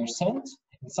 80%.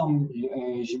 In some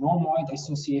genome-wide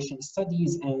association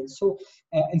studies, and so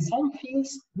in some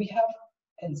fields we have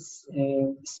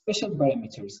special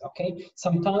parameters. Okay,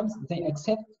 sometimes they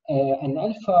accept an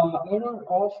alpha error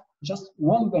of just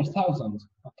 1/1000.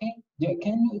 Okay,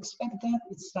 can you expect that?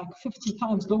 It's like 50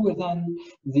 times lower than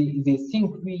the thing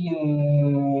we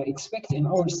expect in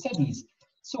our studies.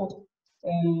 So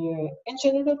in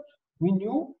general, we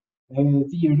knew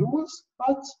the rules,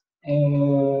 but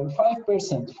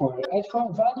 5% for alpha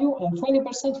value and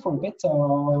 20% for beta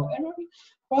error.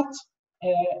 But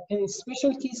in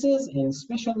special cases, in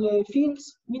special fields,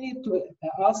 we need to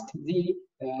ask the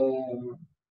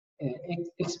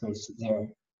experts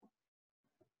there.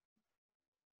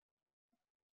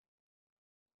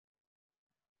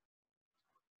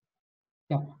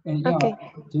 Yeah. Okay.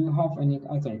 Do you have any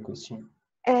other question?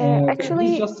 Actually,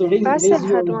 please just raise Basel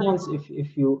your had one. hands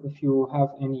if you have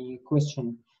any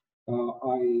question.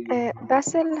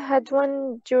 Basel had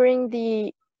one during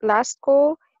the last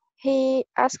call. He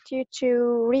asked you to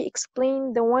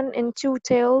re-explain the one and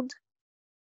two-tailed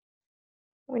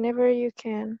whenever you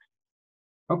can.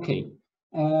 Okay.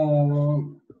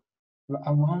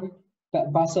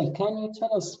 Basel, can you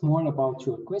tell us more about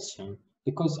your question?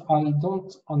 Because I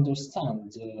don't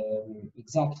understand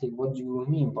exactly what you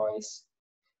mean by it.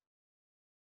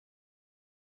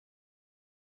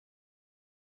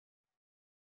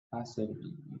 Basel,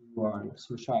 you are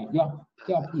so shy. Yeah,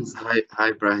 please. Hi,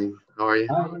 Ibrahim. How are you?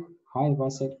 Hi,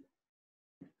 Basel.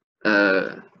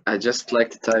 I just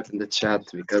like to type in the chat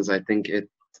because I think it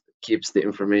keeps the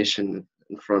information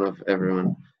in front of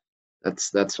everyone.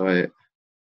 That's why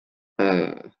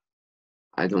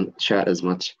I don't chat as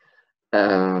much.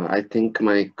 I think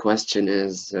my question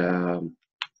is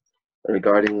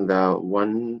regarding the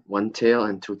one tail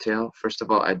and two tail. First of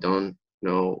all, I don't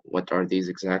know what are these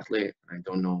exactly. I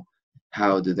don't know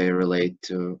how do they relate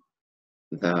to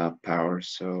the power.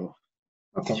 So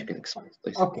okay, if you can explain,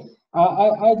 please. Okay,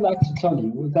 I'd like to tell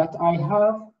you that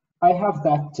I have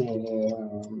that.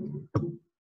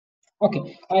 Okay,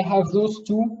 I have those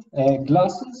two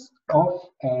glasses of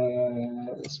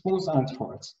spoons and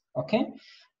forks. Okay,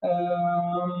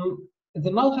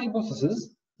 the null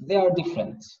hypotheses, they are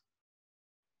different.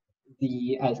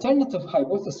 The alternative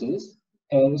hypothesis,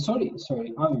 sorry,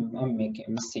 I'm making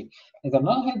a mistake. The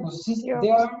null hypothesis, they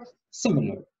are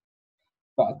similar,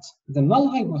 but the null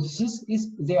hypothesis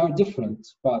is they are different.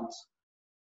 But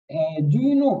do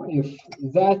you know if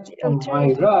that on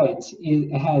my right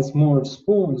has more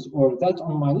spoons or that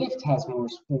on my left has more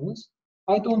spoons?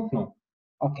 I don't know.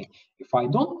 Okay, if I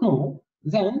don't know,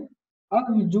 then I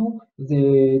will do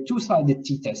the two-sided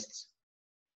t-tests.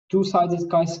 Two-sided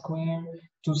chi-square,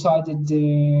 two-sided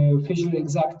visual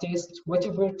exact test,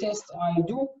 whatever test I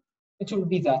do, it will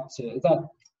be that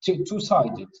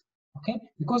two-sided. Okay,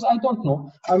 because I don't know,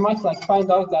 I might like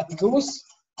find out that those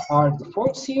are the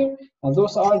forks here and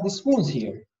those are the spoons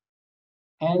here,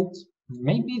 and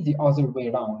maybe the other way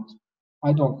around.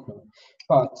 I don't know,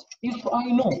 but if I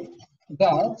know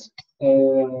that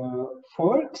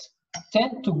forks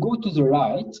tend to go to the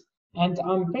right, and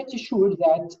I'm pretty sure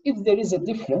that if there is a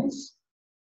difference,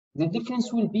 the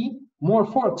difference will be more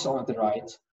forks on the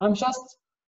right. I'm just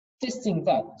testing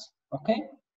that. Okay,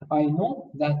 I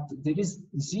know that there is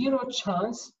 0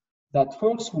 chance that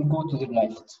forks will go to the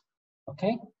left.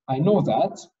 Okay, I know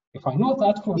that. If I know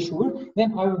that for sure,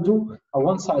 then I will do a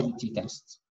one-sided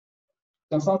t-test.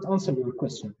 Does that answer your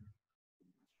question?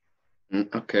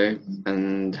 Okay,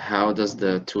 and how does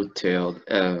the two-tailed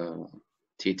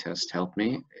t-test help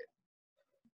me?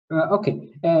 Okay,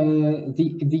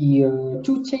 the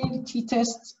two-tailed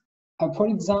t-test, for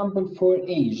example, for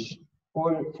age,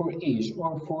 or for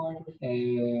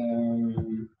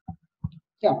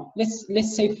yeah,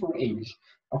 let's say for age.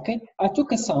 Okay, I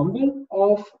took a sample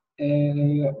of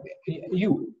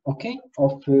you, okay,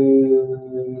 of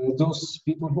those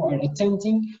people who are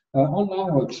attending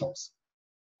online workshops,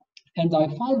 and I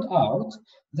found out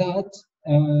that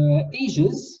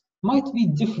ages might be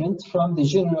different from the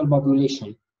general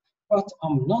population. but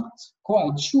I'm not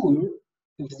quite sure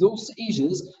if those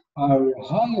ages are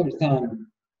higher than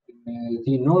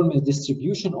the normal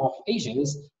distribution of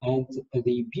ages and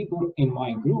the people in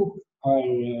my group are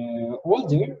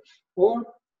older or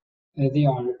they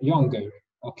are younger.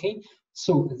 Okay,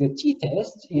 so the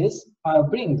t-test is I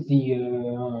bring the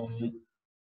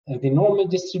normal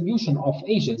distribution of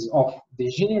ages of the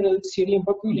general Syrian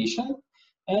population,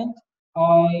 and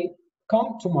I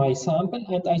come to my sample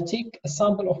and I take a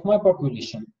sample of my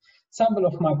population. Sample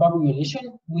of my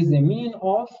population with a mean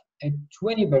of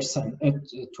 20%,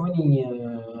 20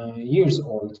 years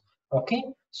old. Okay,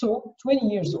 so 20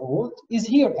 years old is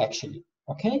here actually.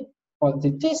 Okay, but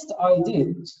the test I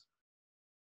did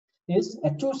is a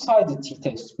two-sided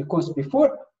t-test, because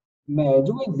before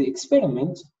doing the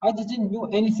experiment, I didn't know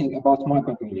anything about my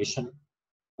population.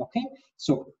 Okay,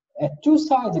 so a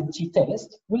two-sided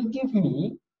t-test will give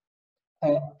me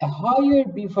a higher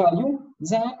p-value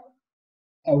than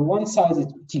a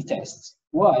one-sided t-test.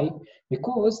 Why?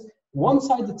 Because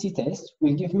one-sided t-test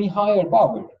will give me higher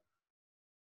power.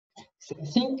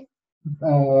 Think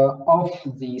of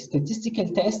the statistical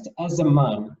test as a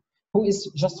man who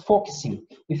is just focusing.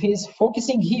 If he is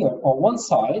focusing here on one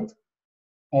side,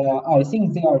 I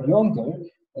think they are younger,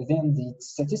 then the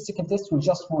statistical test will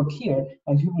just work here,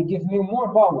 and he will give me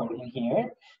more power in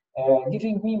here.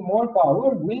 Giving me more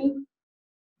power will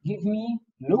give me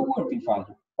lower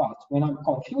p-value. But when I'm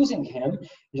confusing him,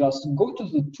 just go to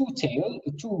the two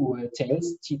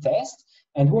tails t-test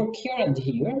and work here and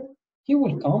here. He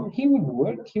will come, he will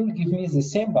work, he will give me the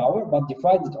same power but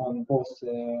divided on both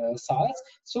sides.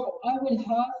 So I will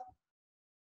have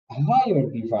a higher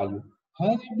p-value.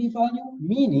 Higher p-value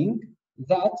meaning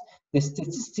that the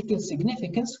statistical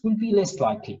significance will be less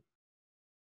likely.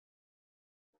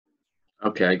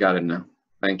 Okay, I got it now.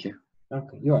 Thank you.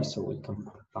 Okay, you are so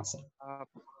welcome, Hassan.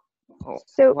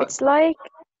 So it's like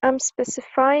I'm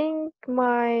specifying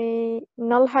my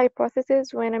null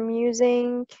hypothesis when I'm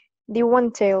using the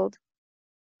one-tailed.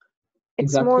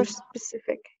 It's exactly. more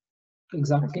specific.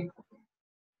 Exactly. Okay.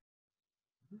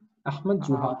 Ahmed,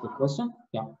 you have a question?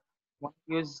 Yeah.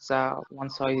 Use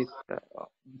one-sided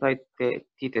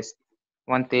t-test,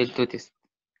 one-tail two-test.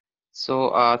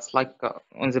 So it's like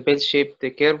on the bell-shaped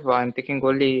curve, I'm taking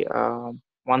only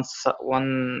one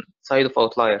side of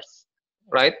outliers,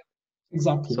 right?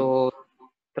 Exactly. So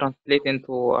translate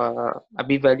into a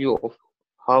p-value of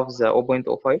half the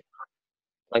 0.05,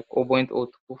 like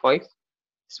 0.025.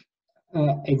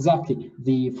 Exactly.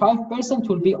 The 5%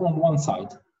 will be on one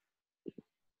side.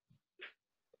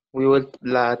 We will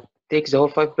take the whole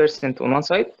 5% on one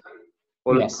side?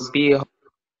 Or yes. Be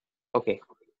okay.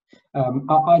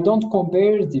 I don't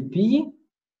compare the P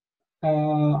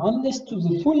unless to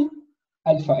the full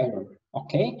alpha error.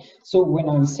 Okay, so when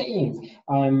I'm saying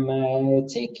I'm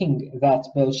taking that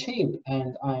bell shape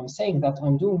and I'm saying that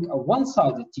I'm doing a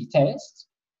one-sided t-test,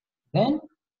 then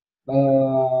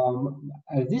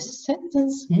this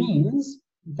sentence means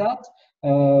that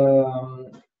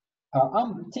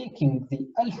I'm taking the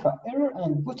alpha error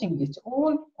and putting it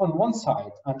all on one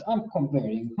side, and I'm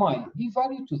comparing my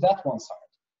p-value to that one side.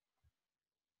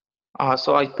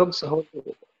 So I took the whole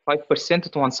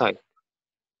 5% to one side.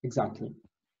 Exactly.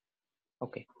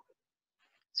 Okay.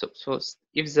 So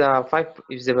if the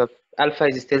alpha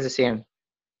is still the same,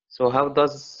 so how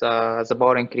does the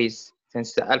power increase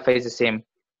since the alpha is the same?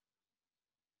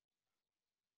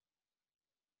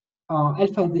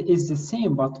 Alpha is the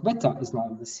same, but beta is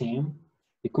not the same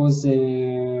because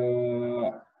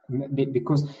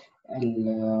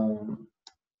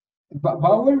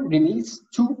power relates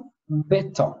to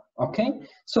beta. Okay,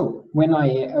 so when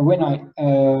I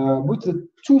put the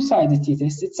two-sided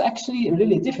t-test, it's actually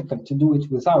really difficult to do it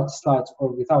without slides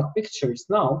or without pictures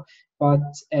now. But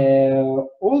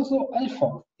although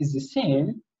alpha is the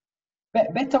same,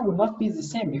 beta will not be the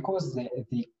same because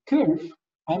the curve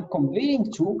I'm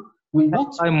comparing to will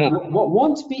not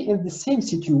won't be in the same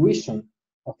situation.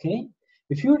 Okay,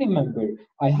 if you remember,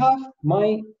 I have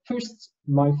my first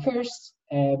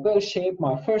bell shape,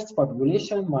 my first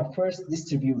population, my first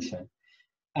distribution,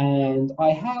 and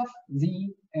I have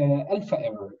the alpha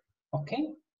error.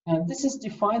 Okay, and this is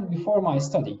defined before my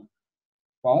study,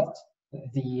 but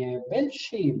the bell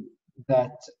shape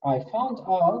that I found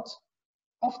out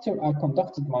after I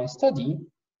conducted my study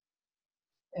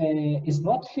is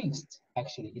not fixed.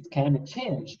 Actually, it can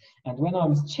change, and when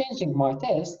I'm changing my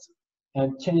test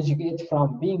and changing it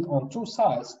from being on two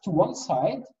sides to one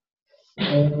side,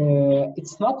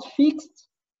 it's not fixed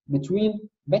between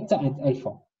beta and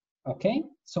alpha. Okay,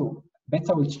 so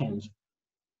beta will change.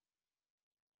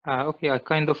 Okay, I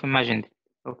kind of imagined it.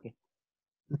 Okay.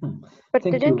 But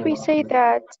didn't we say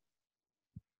that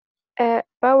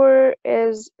Power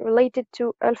is related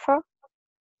to alpha.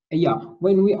 Yeah,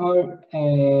 when we are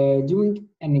doing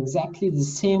exactly the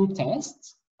same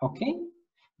tests, okay,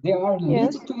 they are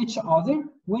related to each other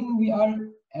when we are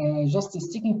just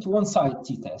sticking to one side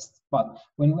t-test. But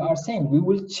when we are saying we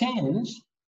will change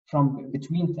from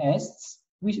between tests,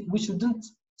 we shouldn't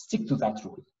stick to that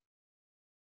rule.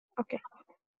 Okay.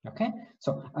 Okay,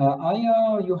 so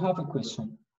Aya, you have a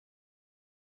question.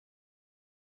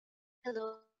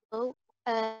 Hello.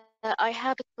 I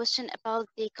have a question about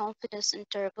the confidence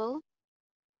interval.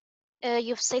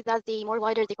 You've said that the more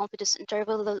wider the confidence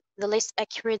interval, the less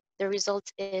accurate the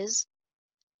result is.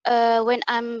 When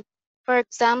I'm, for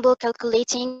example,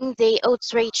 calculating the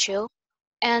odds ratio,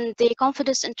 and the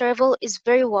confidence interval is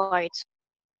very wide,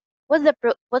 what's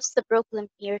the problem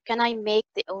here? Can I make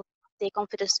the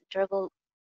confidence interval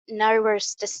narrower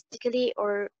statistically,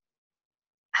 or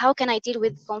how can I deal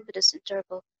with confidence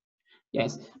interval?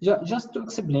 Yes, just to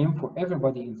explain for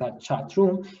everybody in that chat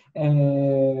room,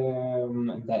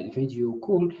 that video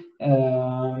call,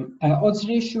 odds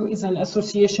ratio is an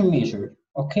association measure.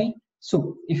 Okay,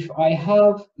 so if I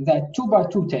have that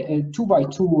 2x2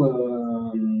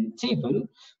 table,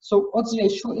 so odds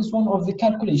ratio is one of the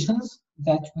calculations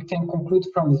that we can conclude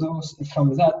from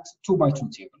that 2x2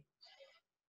 table.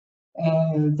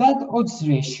 That odds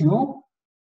ratio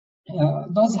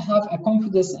does have a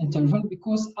confidence interval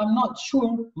because I'm not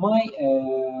sure my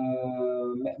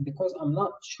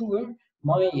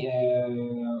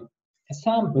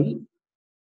sample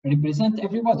represent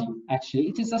everybody. Actually,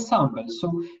 it is a sample,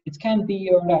 so it can be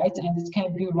right and it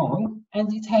can be wrong,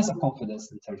 and it has a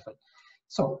confidence interval.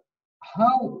 So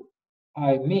how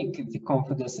I make the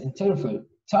confidence interval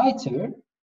tighter,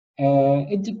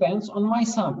 it depends on my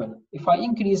sample. If I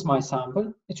increase my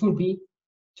sample, it will be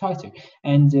tighter.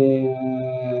 And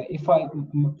if I,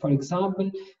 for example,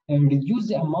 reduce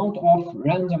the amount of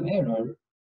random error,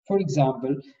 for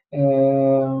example,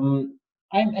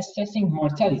 I'm assessing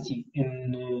mortality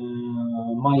in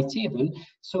my table,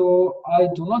 so I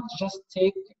do not just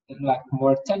take like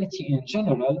mortality in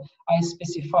general. I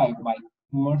specify my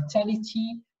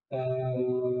mortality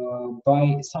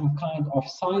by some kind of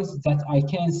size that I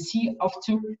can see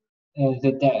after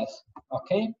the death.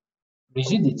 Okay,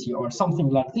 rigidity or something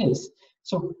like this.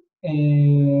 So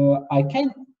I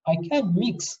can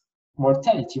mix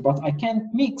mortality, but I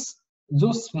can't mix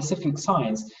those specific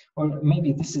signs. Or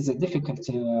maybe this is a difficult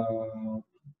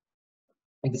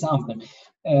example.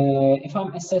 If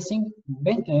I'm assessing,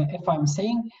 if I'm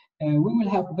saying we will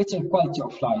have better quality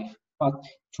of life, but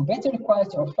to better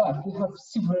quality of life, we have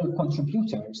several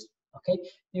contributors. Okay,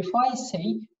 if I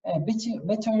say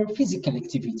better physical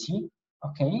activity,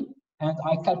 okay, and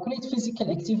I calculate physical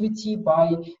activity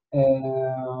by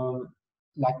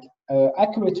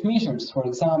accurate measures, for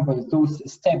example, those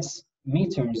steps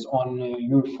meters on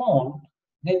your phone,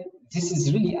 then this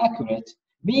is really accurate.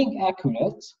 Being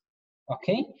accurate,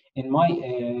 okay, in my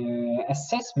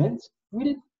assessment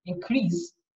will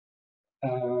increase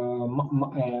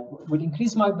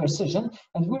my precision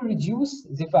and will reduce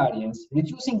the variance.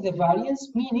 Reducing the variance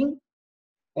meaning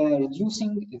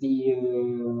reducing the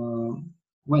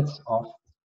width of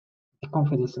the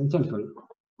confidence interval.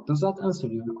 Does that answer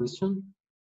your question?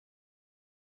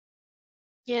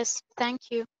 Yes,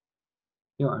 thank you.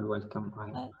 You are welcome.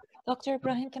 Dr.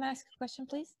 Ibrahim, can I ask a question,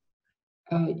 please?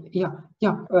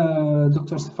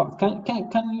 Dr. Safa,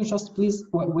 can you just please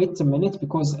wait a minute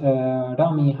because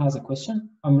Rami has a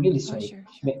question? I'm really sorry. Sure.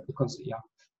 Because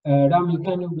Rami,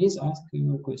 can you please ask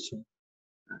your question?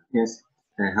 Yes.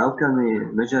 How can we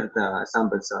measure the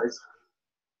sample size?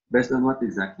 Based on what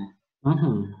exactly?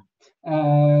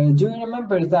 Do you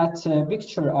remember that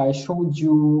picture I showed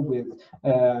you with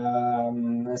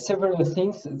several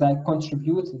things that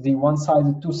contribute the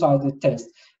one-sided, two-sided test?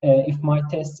 If my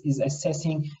test is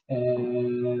assessing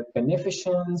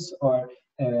beneficence, or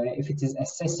if it is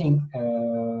assessing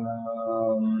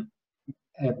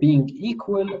being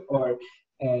equal, or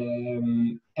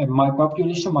my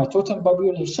population, my total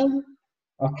population,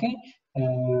 okay,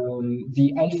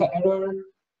 the alpha error,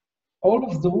 all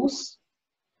of those,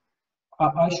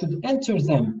 I should enter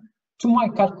them to my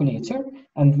calculator,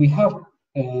 and we have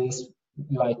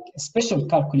like special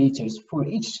calculators for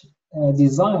each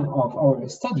design of our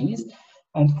studies.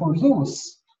 And for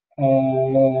those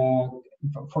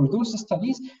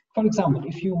studies, for example,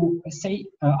 if you say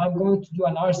I'm going to do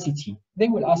an RCT, they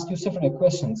will ask you several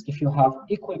questions. If you have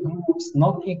equal groups,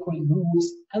 not equal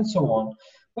groups, and so on.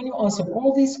 When you answer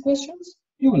all these questions,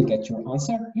 you will get your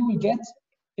answer. You will get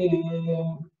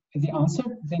the answer.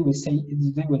 They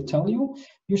will tell you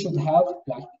you should have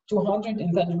like 200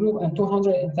 in that group and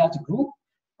 200 in that group,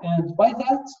 and by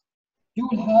that you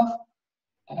will have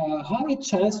a high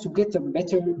chance to get a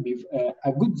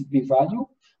good p-value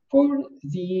for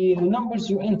the numbers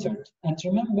you entered. And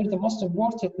remember, the most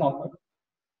important number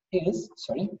is,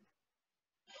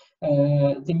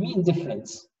 the mean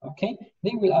difference, okay?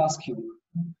 They will ask you,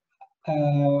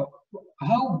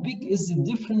 how big is the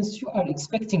difference you are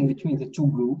expecting between the two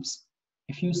groups?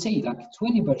 If you say like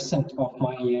 20% of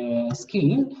my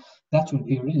scale, that will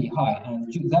be really high, and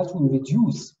that will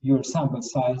reduce your sample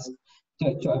size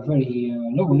to a very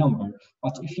low number.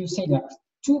 But if you say like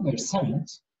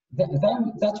 2%,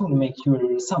 that will make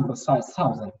your sample size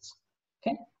thousands.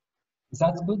 Okay, is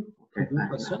that good? Okay, good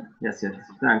question? Yes,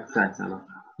 thanks a lot.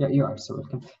 Yeah, you are so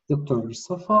welcome. Dr.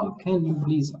 Safa, can you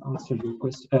please answer your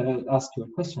question? Ask your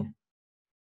question.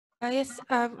 Yes,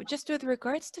 just with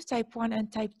regards to type 1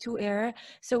 and type 2 error,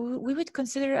 so we would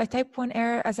consider a type 1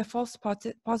 error as a false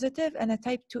positive and a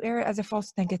type 2 error as a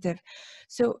false negative.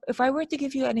 So if I were to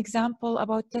give you an example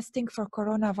about testing for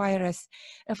coronavirus,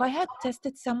 if I had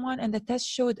tested someone and the test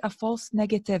showed a false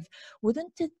negative,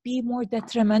 wouldn't it be more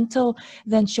detrimental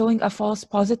than showing a false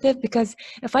positive? Because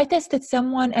if I tested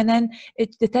someone and then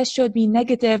the test showed me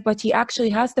negative, but he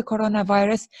actually has the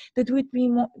coronavirus, that would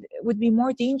be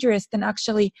more dangerous than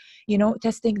actually, you know,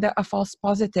 testing a false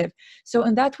positive. So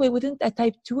in that way, wouldn't a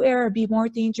type 2 error be more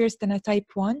dangerous than a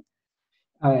type 1?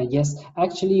 Yes,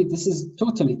 actually, this is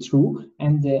totally true.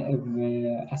 And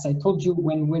as I told you,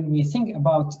 when we think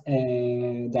about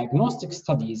diagnostic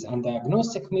studies and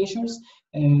diagnostic measures,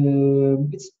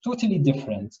 it's totally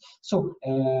different. So,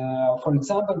 for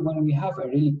example, when we have a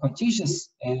really contagious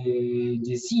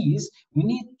disease, we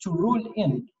need to rule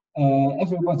in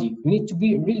everybody. We need to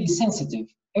be really sensitive.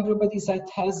 Everybody that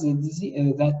has a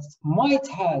disease, that might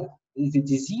have the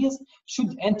disease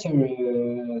should enter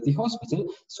the hospital.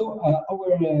 So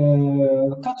our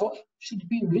cutoff should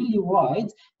be really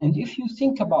wide. And if you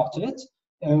think about it,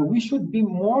 we should be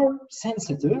more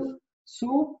sensitive.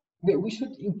 So we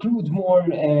should include more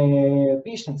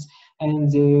patients. And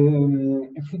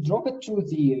if we drop it to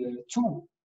the two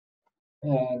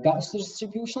gas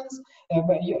distributions,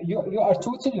 but you are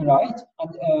totally right,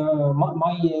 and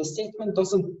my statement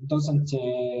doesn't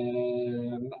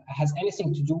has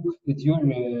anything to do with your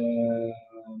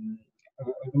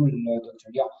rule,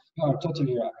 doctor. Yeah, you are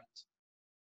totally right.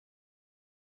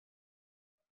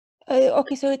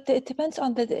 Okay, so it depends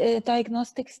on the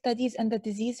diagnostic studies and the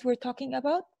disease we're talking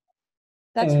about.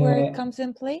 That's where it comes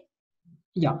in play.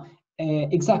 Yeah,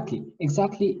 exactly.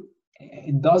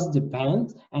 It does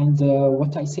depend, and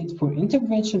what I said for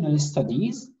interventional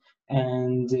studies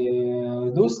and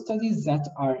those studies that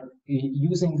are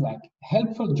using like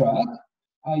helpful drug,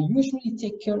 I usually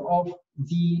take care of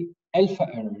the alpha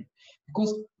error,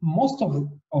 because most of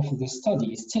the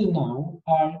studies till now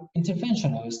are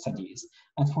interventional studies,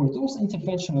 and for those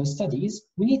interventional studies,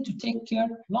 we need to take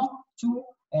care not to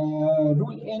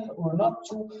rule in or not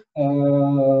to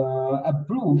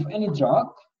approve any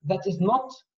drug that is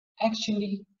not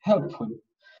actually helpful.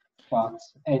 But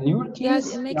in your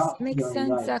case, yeah, it makes sense,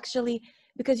 right. Actually,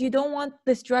 because you don't want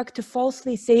this drug to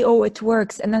falsely say, oh, it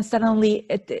works, and then suddenly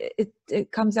it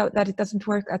comes out that it doesn't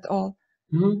work at all.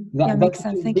 Mm-hmm. That makes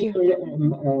sense. Thank you.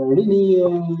 Really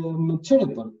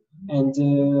terrible, and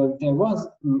there was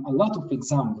a lot of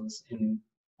examples in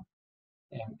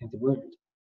the world.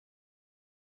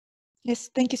 Yes,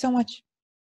 thank you so much.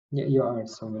 Yeah, you are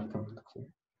so welcome.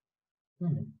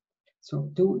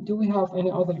 So do we have any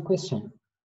other question?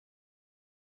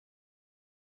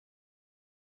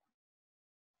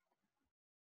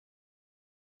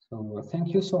 So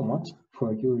thank you so much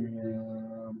for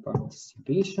your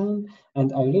participation,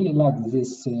 and I really like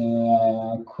this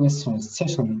question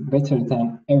session better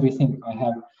than everything I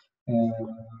have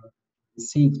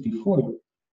said before.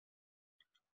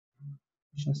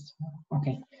 Just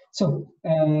okay. So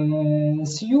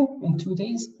see you in 2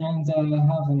 days, and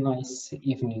have a nice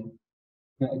evening.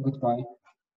 Goodbye.